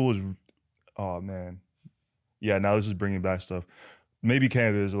Canada school is, oh man, yeah. Now this is bringing back stuff. Maybe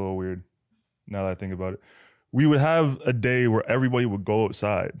Canada is a little weird. Now that I think about it. We would have a day where everybody would go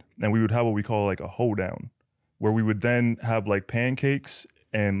outside and we would have what we call like a hoedown, where we would then have like pancakes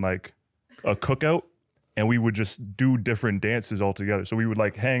and like a cookout, and we would just do different dances all together. So we would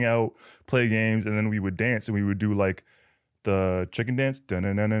like hang out, play games, and then we would dance, and we would do like the chicken dance, and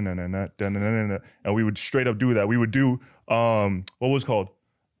we would straight up do that. We would do what was it called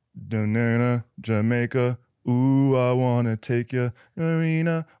Jamaica. Ooh, I wanna take you,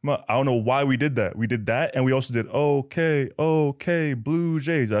 Marina. I don't know why we did that. We did that, and we also did okay, Blue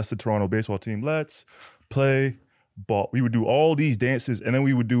Jays. That's the Toronto baseball team. Let's play ball. We would do all these dances, and then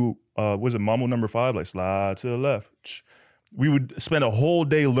we would do was it Mambo number 5, like slide to the left. We would spend a whole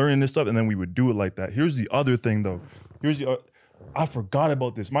day learning this stuff, and then we would do it like that. Here's the other thing, though. I forgot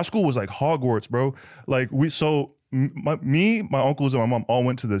about this. My school was like Hogwarts, bro. Like my uncles, and my mom all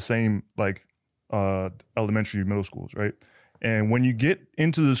went to the same like elementary, middle schools, right? And when you get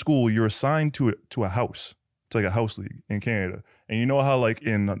into the school, you're assigned to a house, to like a house league in Canada. And you know how like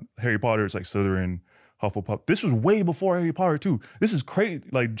in Harry Potter, it's like Slytherin, Hufflepuff. This was way before Harry Potter too. This is crazy.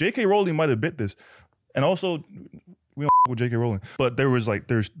 Like J.K. Rowling might have bit this, and also we don't with J.K. Rowling. But there's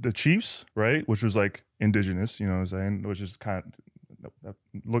the Chiefs, right, which was like indigenous, you know what I'm saying, which is kind of,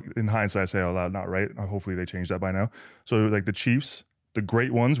 look in hindsight, I say out loud, not right. Hopefully they changed that by now. So like the Chiefs, the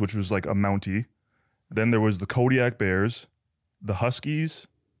Great Ones, which was like a Mountie. Then there was the Kodiak Bears, the Huskies.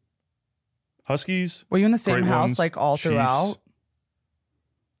 Were you in the same Great house Ones, like all Chiefs, throughout?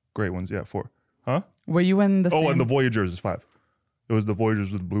 Great Ones, yeah, 4. Huh? Were you in the same? Oh, and the Voyagers is 5. It was the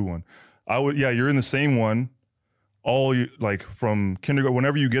Voyagers with the blue one. You're in the same one. Like from kindergarten,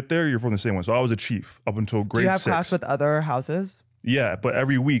 whenever you get there, you're from the same one. So I was a Chief up until grade 6. Do you have class with other houses? Yeah, but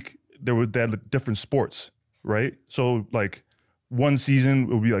every week they had different sports, right? So like one season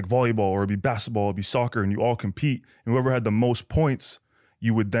it would be like volleyball, or it'd be basketball, it'd be soccer, and you all compete. And whoever had the most points,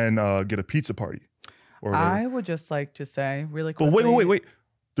 you would then get a pizza party. Or I would just like to say really quickly. But wait.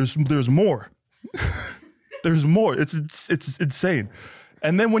 There's more. There's more. It's insane.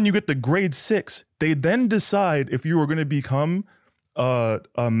 And then when you get to grade 6, they then decide if you are going to become A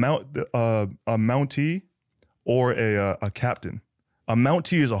Mountie or a captain. A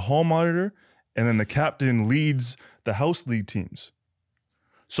Mountie is a hall monitor, and then the captain leads the house league teams.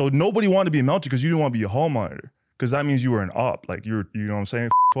 So nobody wanted to be a Mountie because you didn't want to be a hall monitor, because that means you were an op, like you know what I'm saying,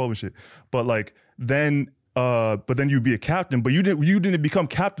 12 and shit. But like then you'd be a captain, but you didn't become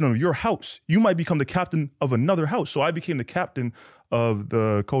captain of your house. You might become the captain of another house. So I became the captain of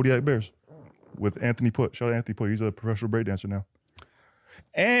the Kodiak Bears with Anthony Putt. Shout out Anthony Putt. He's a professional breakdancer now.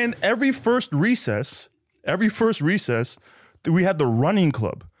 And every first recess, we had the running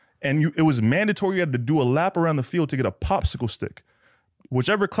club, and it was mandatory. You had to do a lap around the field to get a popsicle stick.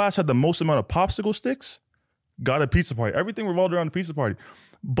 Whichever class had the most amount of popsicle sticks got a pizza party. Everything revolved around the pizza party.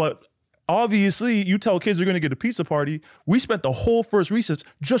 But obviously, you tell kids they're going to get a pizza party. We spent the whole first recess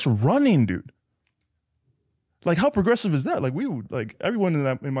just running, dude. Like, how progressive is that? Like, everyone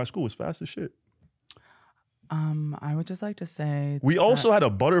in my school was fast as shit. I would just like to say we also had a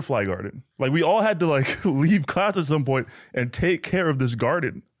butterfly garden. Like, we all had to like leave class at some point and take care of this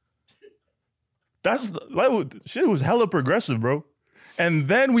garden. Shit was hella progressive, bro. And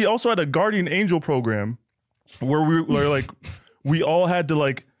then we also had a guardian angel program where we all had to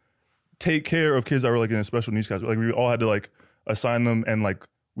like take care of kids that were like in a special needs class. Like, we all had to like assign them, and like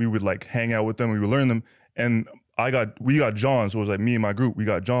we would like hang out with them. We would learn them. And we got John, so it was like me and my group. We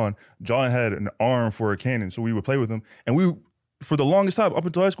got John. John had an arm for a cannon, so we would play with him. And we, for the longest time, up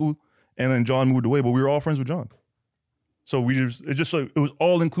until high school, and then John moved away, but we were all friends with John. So it was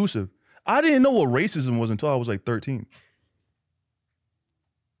all inclusive. I didn't know what racism was until I was like 13.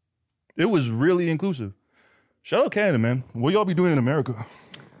 It was really inclusive. Shout out Canada, man. What y'all be doing in America?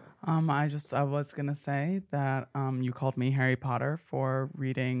 I was gonna say that you called me Harry Potter for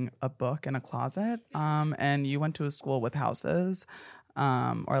reading a book in a closet. And you went to a school with houses,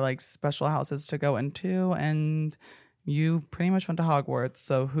 or like special houses to go into, and you pretty much went to Hogwarts.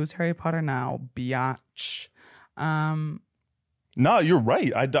 So who's Harry Potter now, biatch? Nah, you're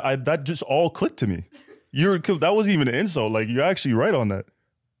right. I that just all clicked to me. That wasn't even an insult. Like, you're actually right on that.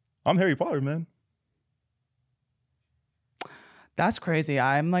 I'm Harry Potter, man. That's crazy.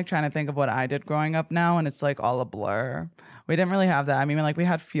 I'm like trying to think of what I did growing up now, and it's like all a blur. We didn't really have that. I mean, like, we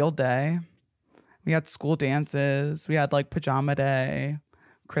had field day, we had school dances, we had like pajama day,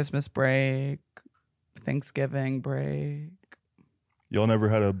 Christmas break, Thanksgiving break. Y'all never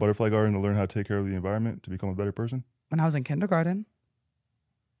had a butterfly garden to learn how to take care of the environment to become a better person? When I was in kindergarten.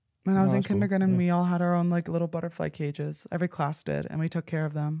 Cool. Yeah. We all had our own like little butterfly cages. Every class did, and we took care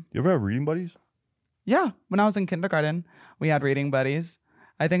of them. You ever have reading buddies? Yeah, when I was in kindergarten, we had reading buddies.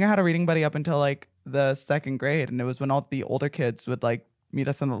 I think I had a reading buddy up until like the second grade, and it was when all the older kids would like meet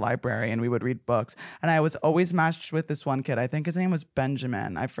us in the library and we would read books. And I was always matched with this one kid. I think his name was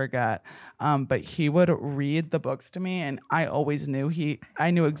Benjamin. I forget. But he would read the books to me, and I always knew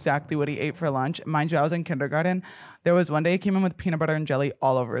I knew exactly what he ate for lunch. Mind you, I was in kindergarten. There was one day he came in with peanut butter and jelly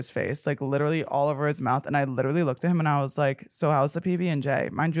all over his face, like literally all over his mouth. And I literally looked at him and I was like, so how's the PB&J?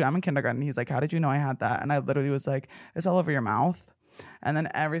 Mind you, I'm in kindergarten. He's like, how did you know I had that? And I literally was like, it's all over your mouth. And then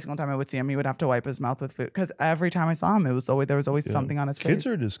every single time I would see him, he would have to wipe his mouth with food, because every time I saw him, there was always something on his face. Kids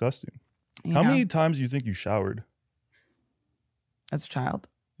are disgusting. Yeah. How many times do you think you showered as a child?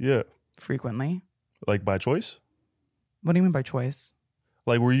 Yeah, frequently. Like by choice? What do you mean by choice?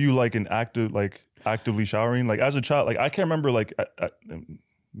 Like, were you like actively showering? Like as a child, like I can't remember like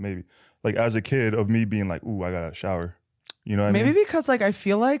maybe like as a kid of me being like, ooh, I gotta shower. You know what I mean? Maybe because like I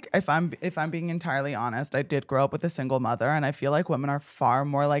feel like if I'm being entirely honest, I did grow up with a single mother, and I feel like women are far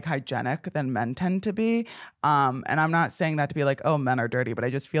more like hygienic than men tend to be. And I'm not saying that to be like, oh, men are dirty, but I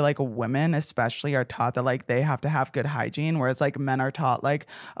just feel like women especially are taught that like they have to have good hygiene, whereas like men are taught like,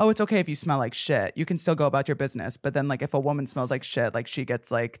 oh, it's okay if you smell like shit. You can still go about your business. But then like if a woman smells like shit, like she gets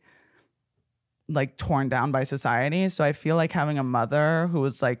like torn down by society. So I feel like having a mother who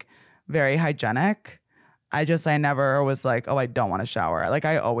was like very hygienic, I never was like, oh, I don't want to shower. Like,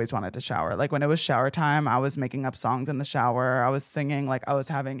 I always wanted to shower. Like, when it was shower time, I was making up songs in the shower. I was singing, like, I was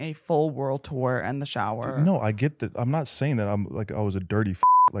having a full world tour in the shower. Dude, no, I get that. I'm not saying that I'm like, I was a dirty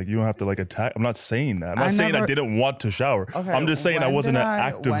like, you don't have to like attack. I'm not saying that. I'm not saying I didn't want to shower. Okay, I'm just saying I wasn't an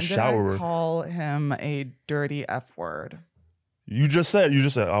active showerer. When did I call him a dirty F word? You just said,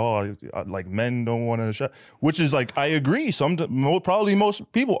 oh, like men don't want to shower, which is like, I agree. Probably most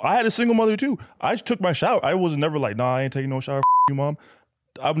people. I had a single mother too. I just took my shower. I was never like, nah, I ain't taking no shower. You, mom.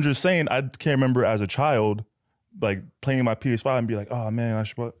 I'm just saying, I can't remember as a child, like playing my PS5 and be like, oh man, I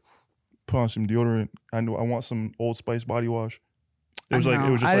should put on some deodorant. I want some Old Spice body wash. It was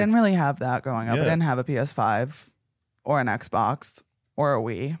just I didn't really have that growing up. Yeah. I didn't have a PS5 or an Xbox or a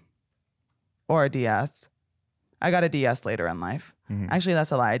Wii or a DS. I got a DS later in life. Mm-hmm. Actually,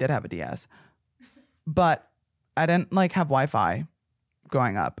 that's a lie. I did have a DS. But I didn't like have Wi-Fi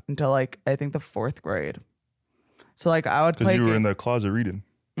growing up until like I think the 4th grade. So like I would play. Because you were in the closet reading.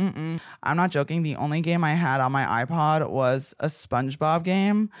 I'm not joking. The only game I had on my iPod was a SpongeBob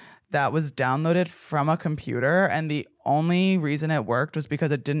game that was downloaded from a computer. And the only reason it worked was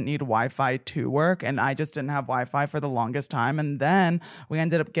because it didn't need Wi-Fi to work. And I just didn't have Wi-Fi for the longest time. And then we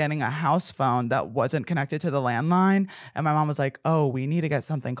ended up getting a house phone that wasn't connected to the landline. And my mom was like, oh, we need to get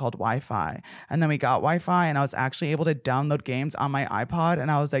something called Wi-Fi. And then we got Wi-Fi and I was actually able to download games on my iPod.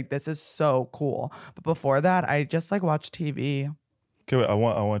 And I was like, this is so cool. But before that, I just like watched TV. Okay, wait, I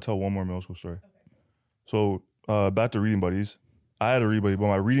want to tell one more middle school story. So back to reading buddies. I had a reading buddy, but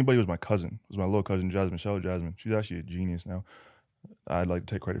my reading buddy was my cousin. It was my little cousin, Jasmine. Shout out Jasmine. She's actually a genius now. I'd like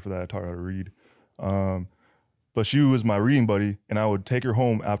to take credit for that. I taught her how to read. But she was my reading buddy, and I would take her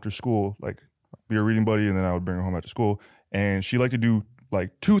home after school, like be a reading buddy, and then I would bring her home after school. And she liked to do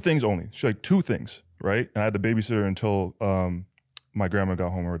like 2 things only. She liked 2 things, right? And I had to babysit her until my grandma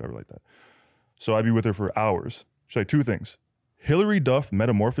got home or whatever like that. So I'd be with her for hours. She liked 2 things. Hilary Duff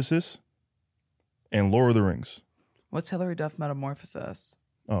Metamorphosis and Lord of the Rings. What's Hilary Duff Metamorphosis?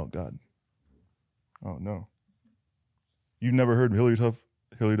 Oh, God. Oh, no. You've never heard of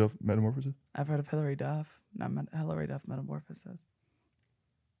Hilary Duff Metamorphosis? I've heard of Hilary Duff, not Hilary Duff Metamorphosis.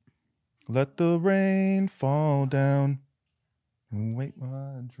 Let the rain fall down and wake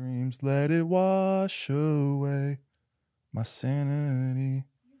my dreams. Let it wash away my sanity.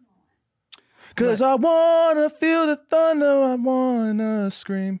 'Cause I wanna feel the thunder, I wanna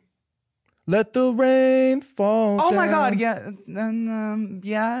scream. Let the rain fall down. Oh my God, yeah.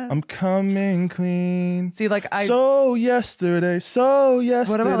 Yeah. I'm coming clean. See, like So yesterday.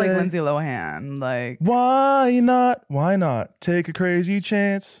 What about like Lindsay Lohan? Like why not take a crazy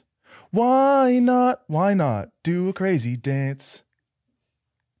chance? Why not do a crazy dance?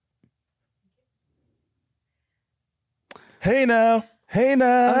 Hey now.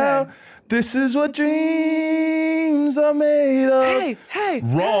 Okay. This is what dreams are made of. Hey.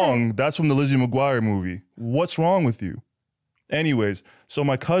 Wrong. That's from the Lizzie McGuire movie. What's wrong with you? Anyways, so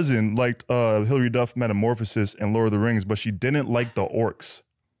my cousin liked Hilary Duff Metamorphosis and Lord of the Rings, but she didn't like the orcs,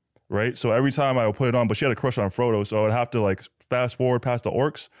 right? So every time I would put it on, but she had a crush on Frodo, so I would have to like fast forward past the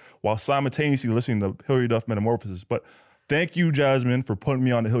orcs while simultaneously listening to Hilary Duff Metamorphosis. But thank you, Jasmine, for putting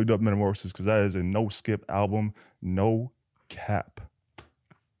me on the Hilary Duff Metamorphosis, because that is a no-skip album, no cap.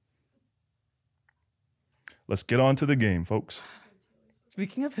 Let's get on to the game, folks.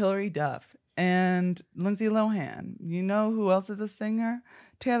 Speaking of Hilary Duff and Lindsay Lohan, you know who else is a singer?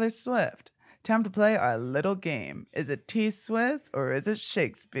 Taylor Swift. Time to play our little game. Is it T-Swiss or is it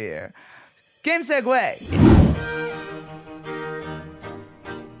Shakespeare? Game segue.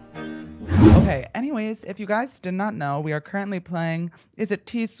 Okay, anyways, if you guys did not know, we are currently playing Is it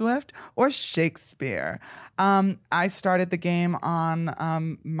T-Swift or Shakespeare? I started the game on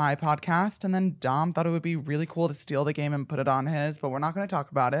my podcast, and then Dom thought it would be really cool to steal the game and put it on his, but we're not going to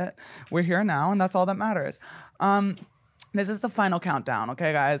talk about it. We're here now, and that's all that matters. This is the final countdown,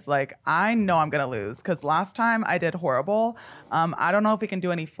 okay, guys? Like, I know I'm going to lose because last time I did horrible. I don't know if we can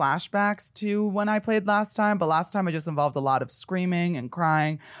do any flashbacks to when I played last time, but last time it just involved a lot of screaming and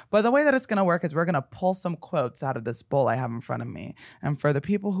crying. But the way that it's going to work is we're going to pull some quotes out of this bowl I have in front of me. And for the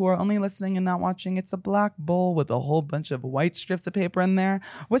people who are only listening and not watching, it's a black bowl with a whole bunch of white strips of paper in there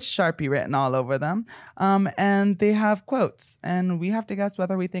with Sharpie written all over them. And they have quotes. And we have to guess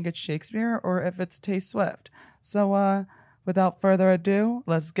whether we think it's Shakespeare or if it's Tay Swift. So, without further ado,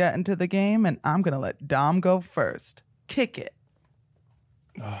 let's get into the game, and I'm going to let Dom go first. Kick it.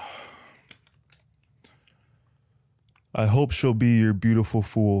 I hope she'll be your beautiful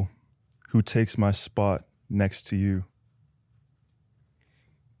fool who takes my spot next to you.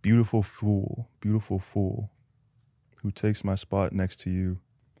 Beautiful fool who takes my spot next to you.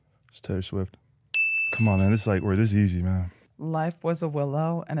 It's Taylor Swift. Come on, man. This is easy, man. Life was a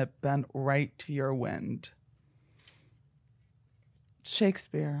willow, and it bent right to your wind.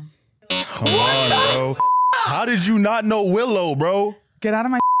 Shakespeare. Come on, bro. How did you not know Willow, bro? Get out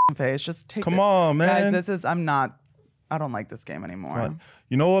of my face. Just take it. Come on, man. Guys, I don't like this game anymore.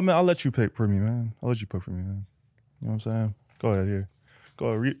 You know what, man? I'll let you pick for me, man. You know what I'm saying? Go ahead here. Go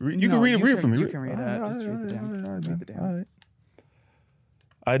ahead. You can read it for me. You can read it. Just read the damn. All right.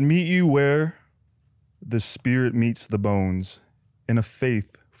 I'd meet you where the spirit meets the bones in a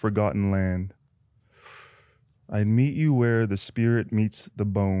faith-forgotten land. I'd meet you where the spirit meets the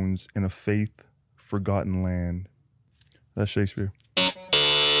bones in a faith-forgotten land. That's Shakespeare.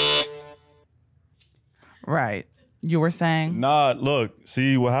 Right. You were saying? Nah, look,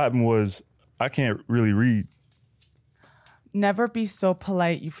 see, what happened was I can't really read. Never be so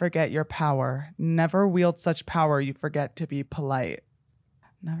polite you forget your power. Never wield such power you forget to be polite.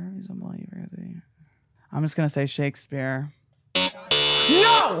 Never be so polite you forget to be... I'm just going to say Shakespeare.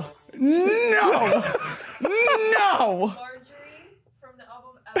 No! No! No! Marjorie from the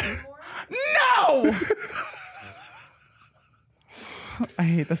album Evermore. No! I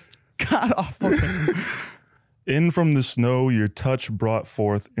hate this god-awful game. In from the snow, your touch brought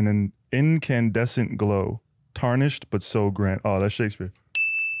forth in an incandescent glow. Tarnished, but so grand. Oh, that's Shakespeare.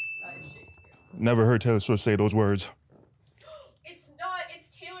 That is Shakespeare. Never heard Taylor Swift say those words. It's not. It's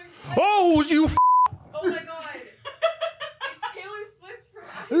Taylor Swift. Oh, you Oh my god. It's Taylor Swift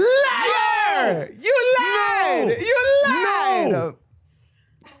from... Liar! You lied! No! You lied! No!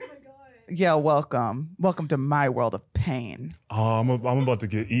 Oh my god. Yeah, welcome. Welcome to my world of pain. Oh, I'm about to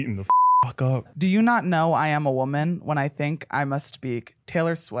get eaten the fuck up. Do you not know I am a woman when I think I must speak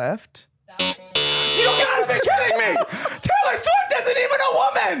Taylor Swift? You gotta be kidding me! Taylor Swift isn't even a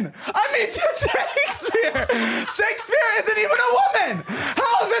woman! I mean, Shakespeare! Shakespeare isn't even a woman!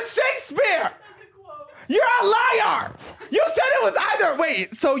 How is it Shakespeare? That's a quote. You're a liar! You said it was either,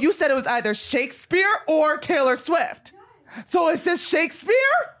 wait, so you said it was either Shakespeare or Taylor Swift. So is this Shakespeare?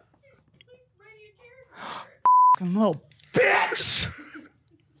 He's like writing a character. Fucking little bitch!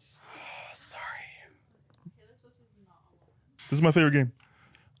 Sorry. Taylor Swift is not a woman. This is my favorite game.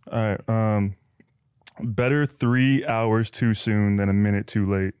 All right. Better 3 hours too soon than a minute too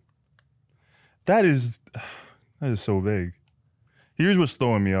late. That is so vague. Here's what's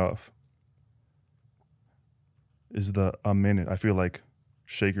throwing me off. Is the a minute. I feel like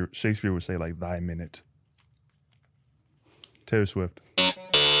Shakespeare would say like thy minute. Taylor Swift.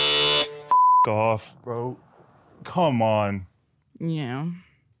 Off, bro. Come on. Yeah.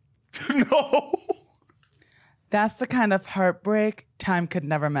 No. That's the kind of heartbreak time could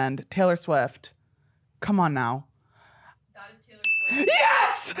never mend. Taylor Swift. Come on now. That is Taylor Swift.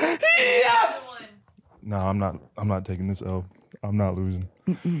 Yes! Yes! No, I'm not taking this L. I'm not losing.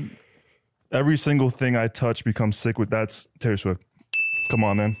 Every single thing I touch becomes sick with. That's Taylor Swift. Come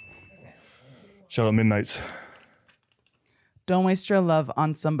on, man. Shout out Midnights. Don't waste your love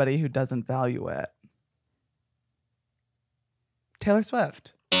on somebody who doesn't value it. Taylor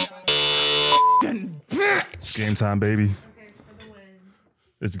Swift. It's game time, baby. Okay, for the win.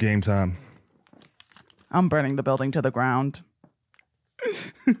 It's game time. I'm burning the building to the ground.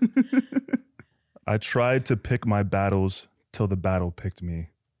 I tried to pick my battles till the battle picked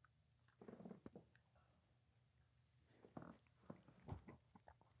me.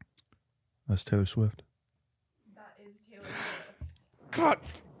 That's Taylor Swift. That is Taylor Swift. God.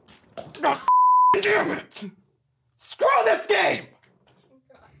 God damn it. Screw this game.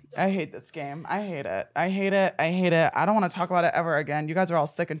 I hate this game. I hate it. I hate it. I hate it. I don't want to talk about it ever again. You guys are all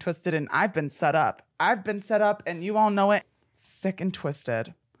sick and twisted, and I've been set up. I've been set up, and you all know it. Sick and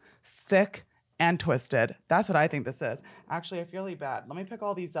twisted. Sick and twisted. That's what I think this is. Actually, I feel really bad. Let me pick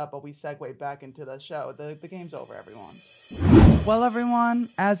all these up, but we segue back into the show. The game's over, everyone. Well, everyone,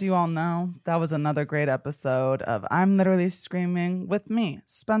 as you all know, that was another great episode of I'm Literally Screaming with me,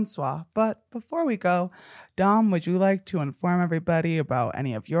 Spencewuah. But before we go, Dom, would you like to inform everybody about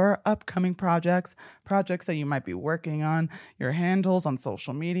any of your upcoming projects that you might be working on, your handles on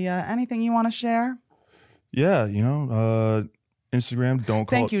social media, anything you want to share? Yeah, Instagram, don't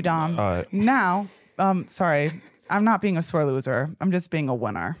call Thank you, Dom. All right. Now, sorry, I'm not being a sore loser. I'm just being a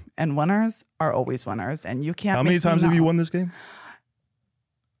winner. And winners are always winners. And you can't. How many times have you won this game?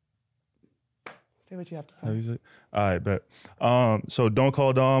 Say what you have to How say. you say? All right, bet. So don't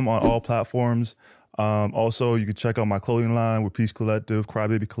call Dom on all platforms. Also, you can check out my clothing line with Peace Collective,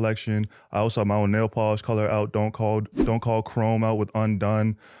 Crybaby Collection. I also have my own nail polish color out. Don't call Chrome out with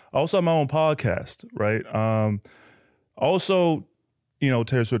Undone. I also have my own podcast, right? Also,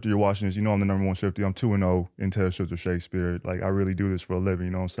 Taylor Swift, you're watching this. I'm the number one Swiftie. I'm 2-0 in Taylor Swift or Shakespeare. Like, I really do this for a living.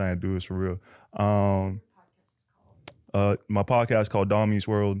 You know what I'm saying? I do this for real. My podcast is called Dom Meets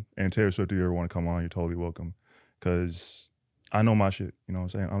World, and Taylor Swift, if you ever want to come on, you're totally welcome. Because I know my shit. You know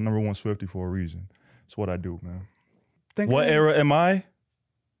what I'm saying? I'm number one Swiftie for a reason. It's what I do, man. What era am I?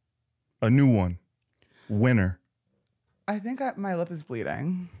 A new one. Winner. I think my lip is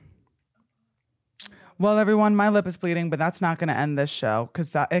bleeding. Well, everyone, my lip is bleeding, but that's not going to end this show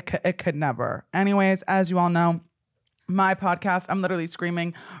because it could never. Anyways, as you all know, my podcast, I'm Literally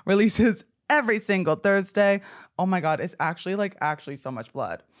Screaming, releases every single Thursday. Oh my God, it's actually so much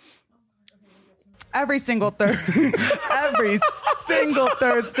blood. Every single Thursday,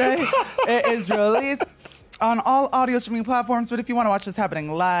 it is released. on all audio streaming platforms. But if you want to watch this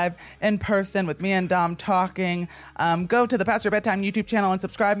happening live in person with me and Dom talking, go to the Past Your Bedtime YouTube channel and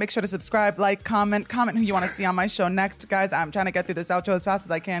subscribe. Make sure to subscribe, like, comment who you want to see on my show next. Guys, I'm trying to get through this outro as fast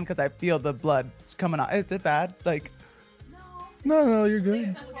as I can because I feel the blood coming out. Is it bad? Like, No, you're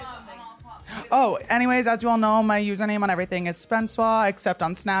good. oh, anyways, as you all know, my username on everything is Spencewuah, except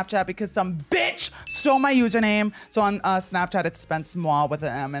on Snapchat because some bitch stole my username. So on Snapchat, it's Spencewuah with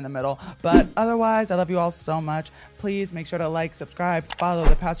an M in the middle. But otherwise, I love you all so much. Please make sure to like, subscribe, follow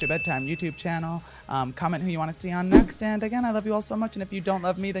the Past Your Bedtime YouTube channel, comment who you want to see on next. And again, I love you all so much. And if you don't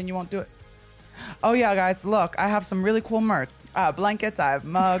love me, then you won't do it. Oh yeah, guys, look, I have some really cool merch. I have blankets, I have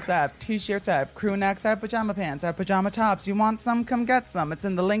mugs, I have t-shirts, I have crew necks, I have pajama pants, I have pajama tops. You want some? Come get some. It's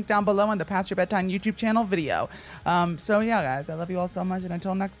in the link down below in the Past Your Bedtime YouTube channel video. So yeah, guys, I love you all so much, and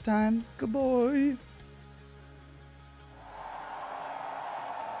until next time, goodbye.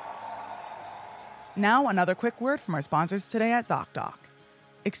 Now, another quick word from our sponsors today at ZocDoc.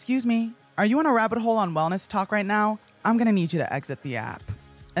 Excuse me, are you in a rabbit hole on wellness talk right now? I'm gonna need you to exit the app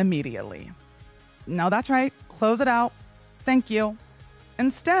immediately. No, that's right. Close it out. Thank you.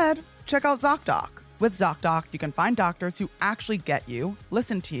 Instead, check out ZocDoc. With ZocDoc, you can find doctors who actually get you,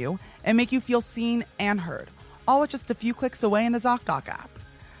 listen to you, and make you feel seen and heard, all with just a few clicks away in the ZocDoc app.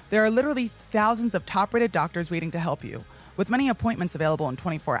 There are literally thousands of top-rated doctors waiting to help you, with many appointments available in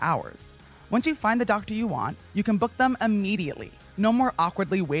 24 hours. Once you find the doctor you want, you can book them immediately. No more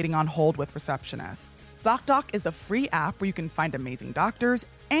awkwardly waiting on hold with receptionists. ZocDoc is a free app where you can find amazing doctors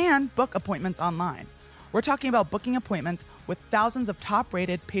and book appointments online. We're talking about booking appointments with thousands of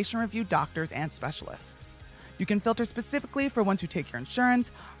top-rated, patient-reviewed doctors and specialists. You can filter specifically for ones who take your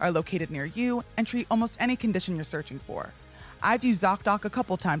insurance, are located near you, and treat almost any condition you're searching for. I've used ZocDoc a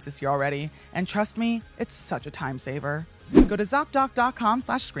couple times this year already, and trust me, it's such a time saver. Go to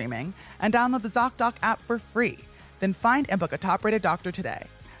ZocDoc.com/screaming and download the ZocDoc app for free. Then find and book a top-rated doctor today.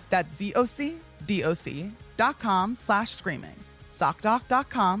 That's ZocDoc.com/screaming.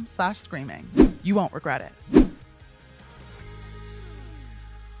 ZocDoc.com/screaming. You won't regret it.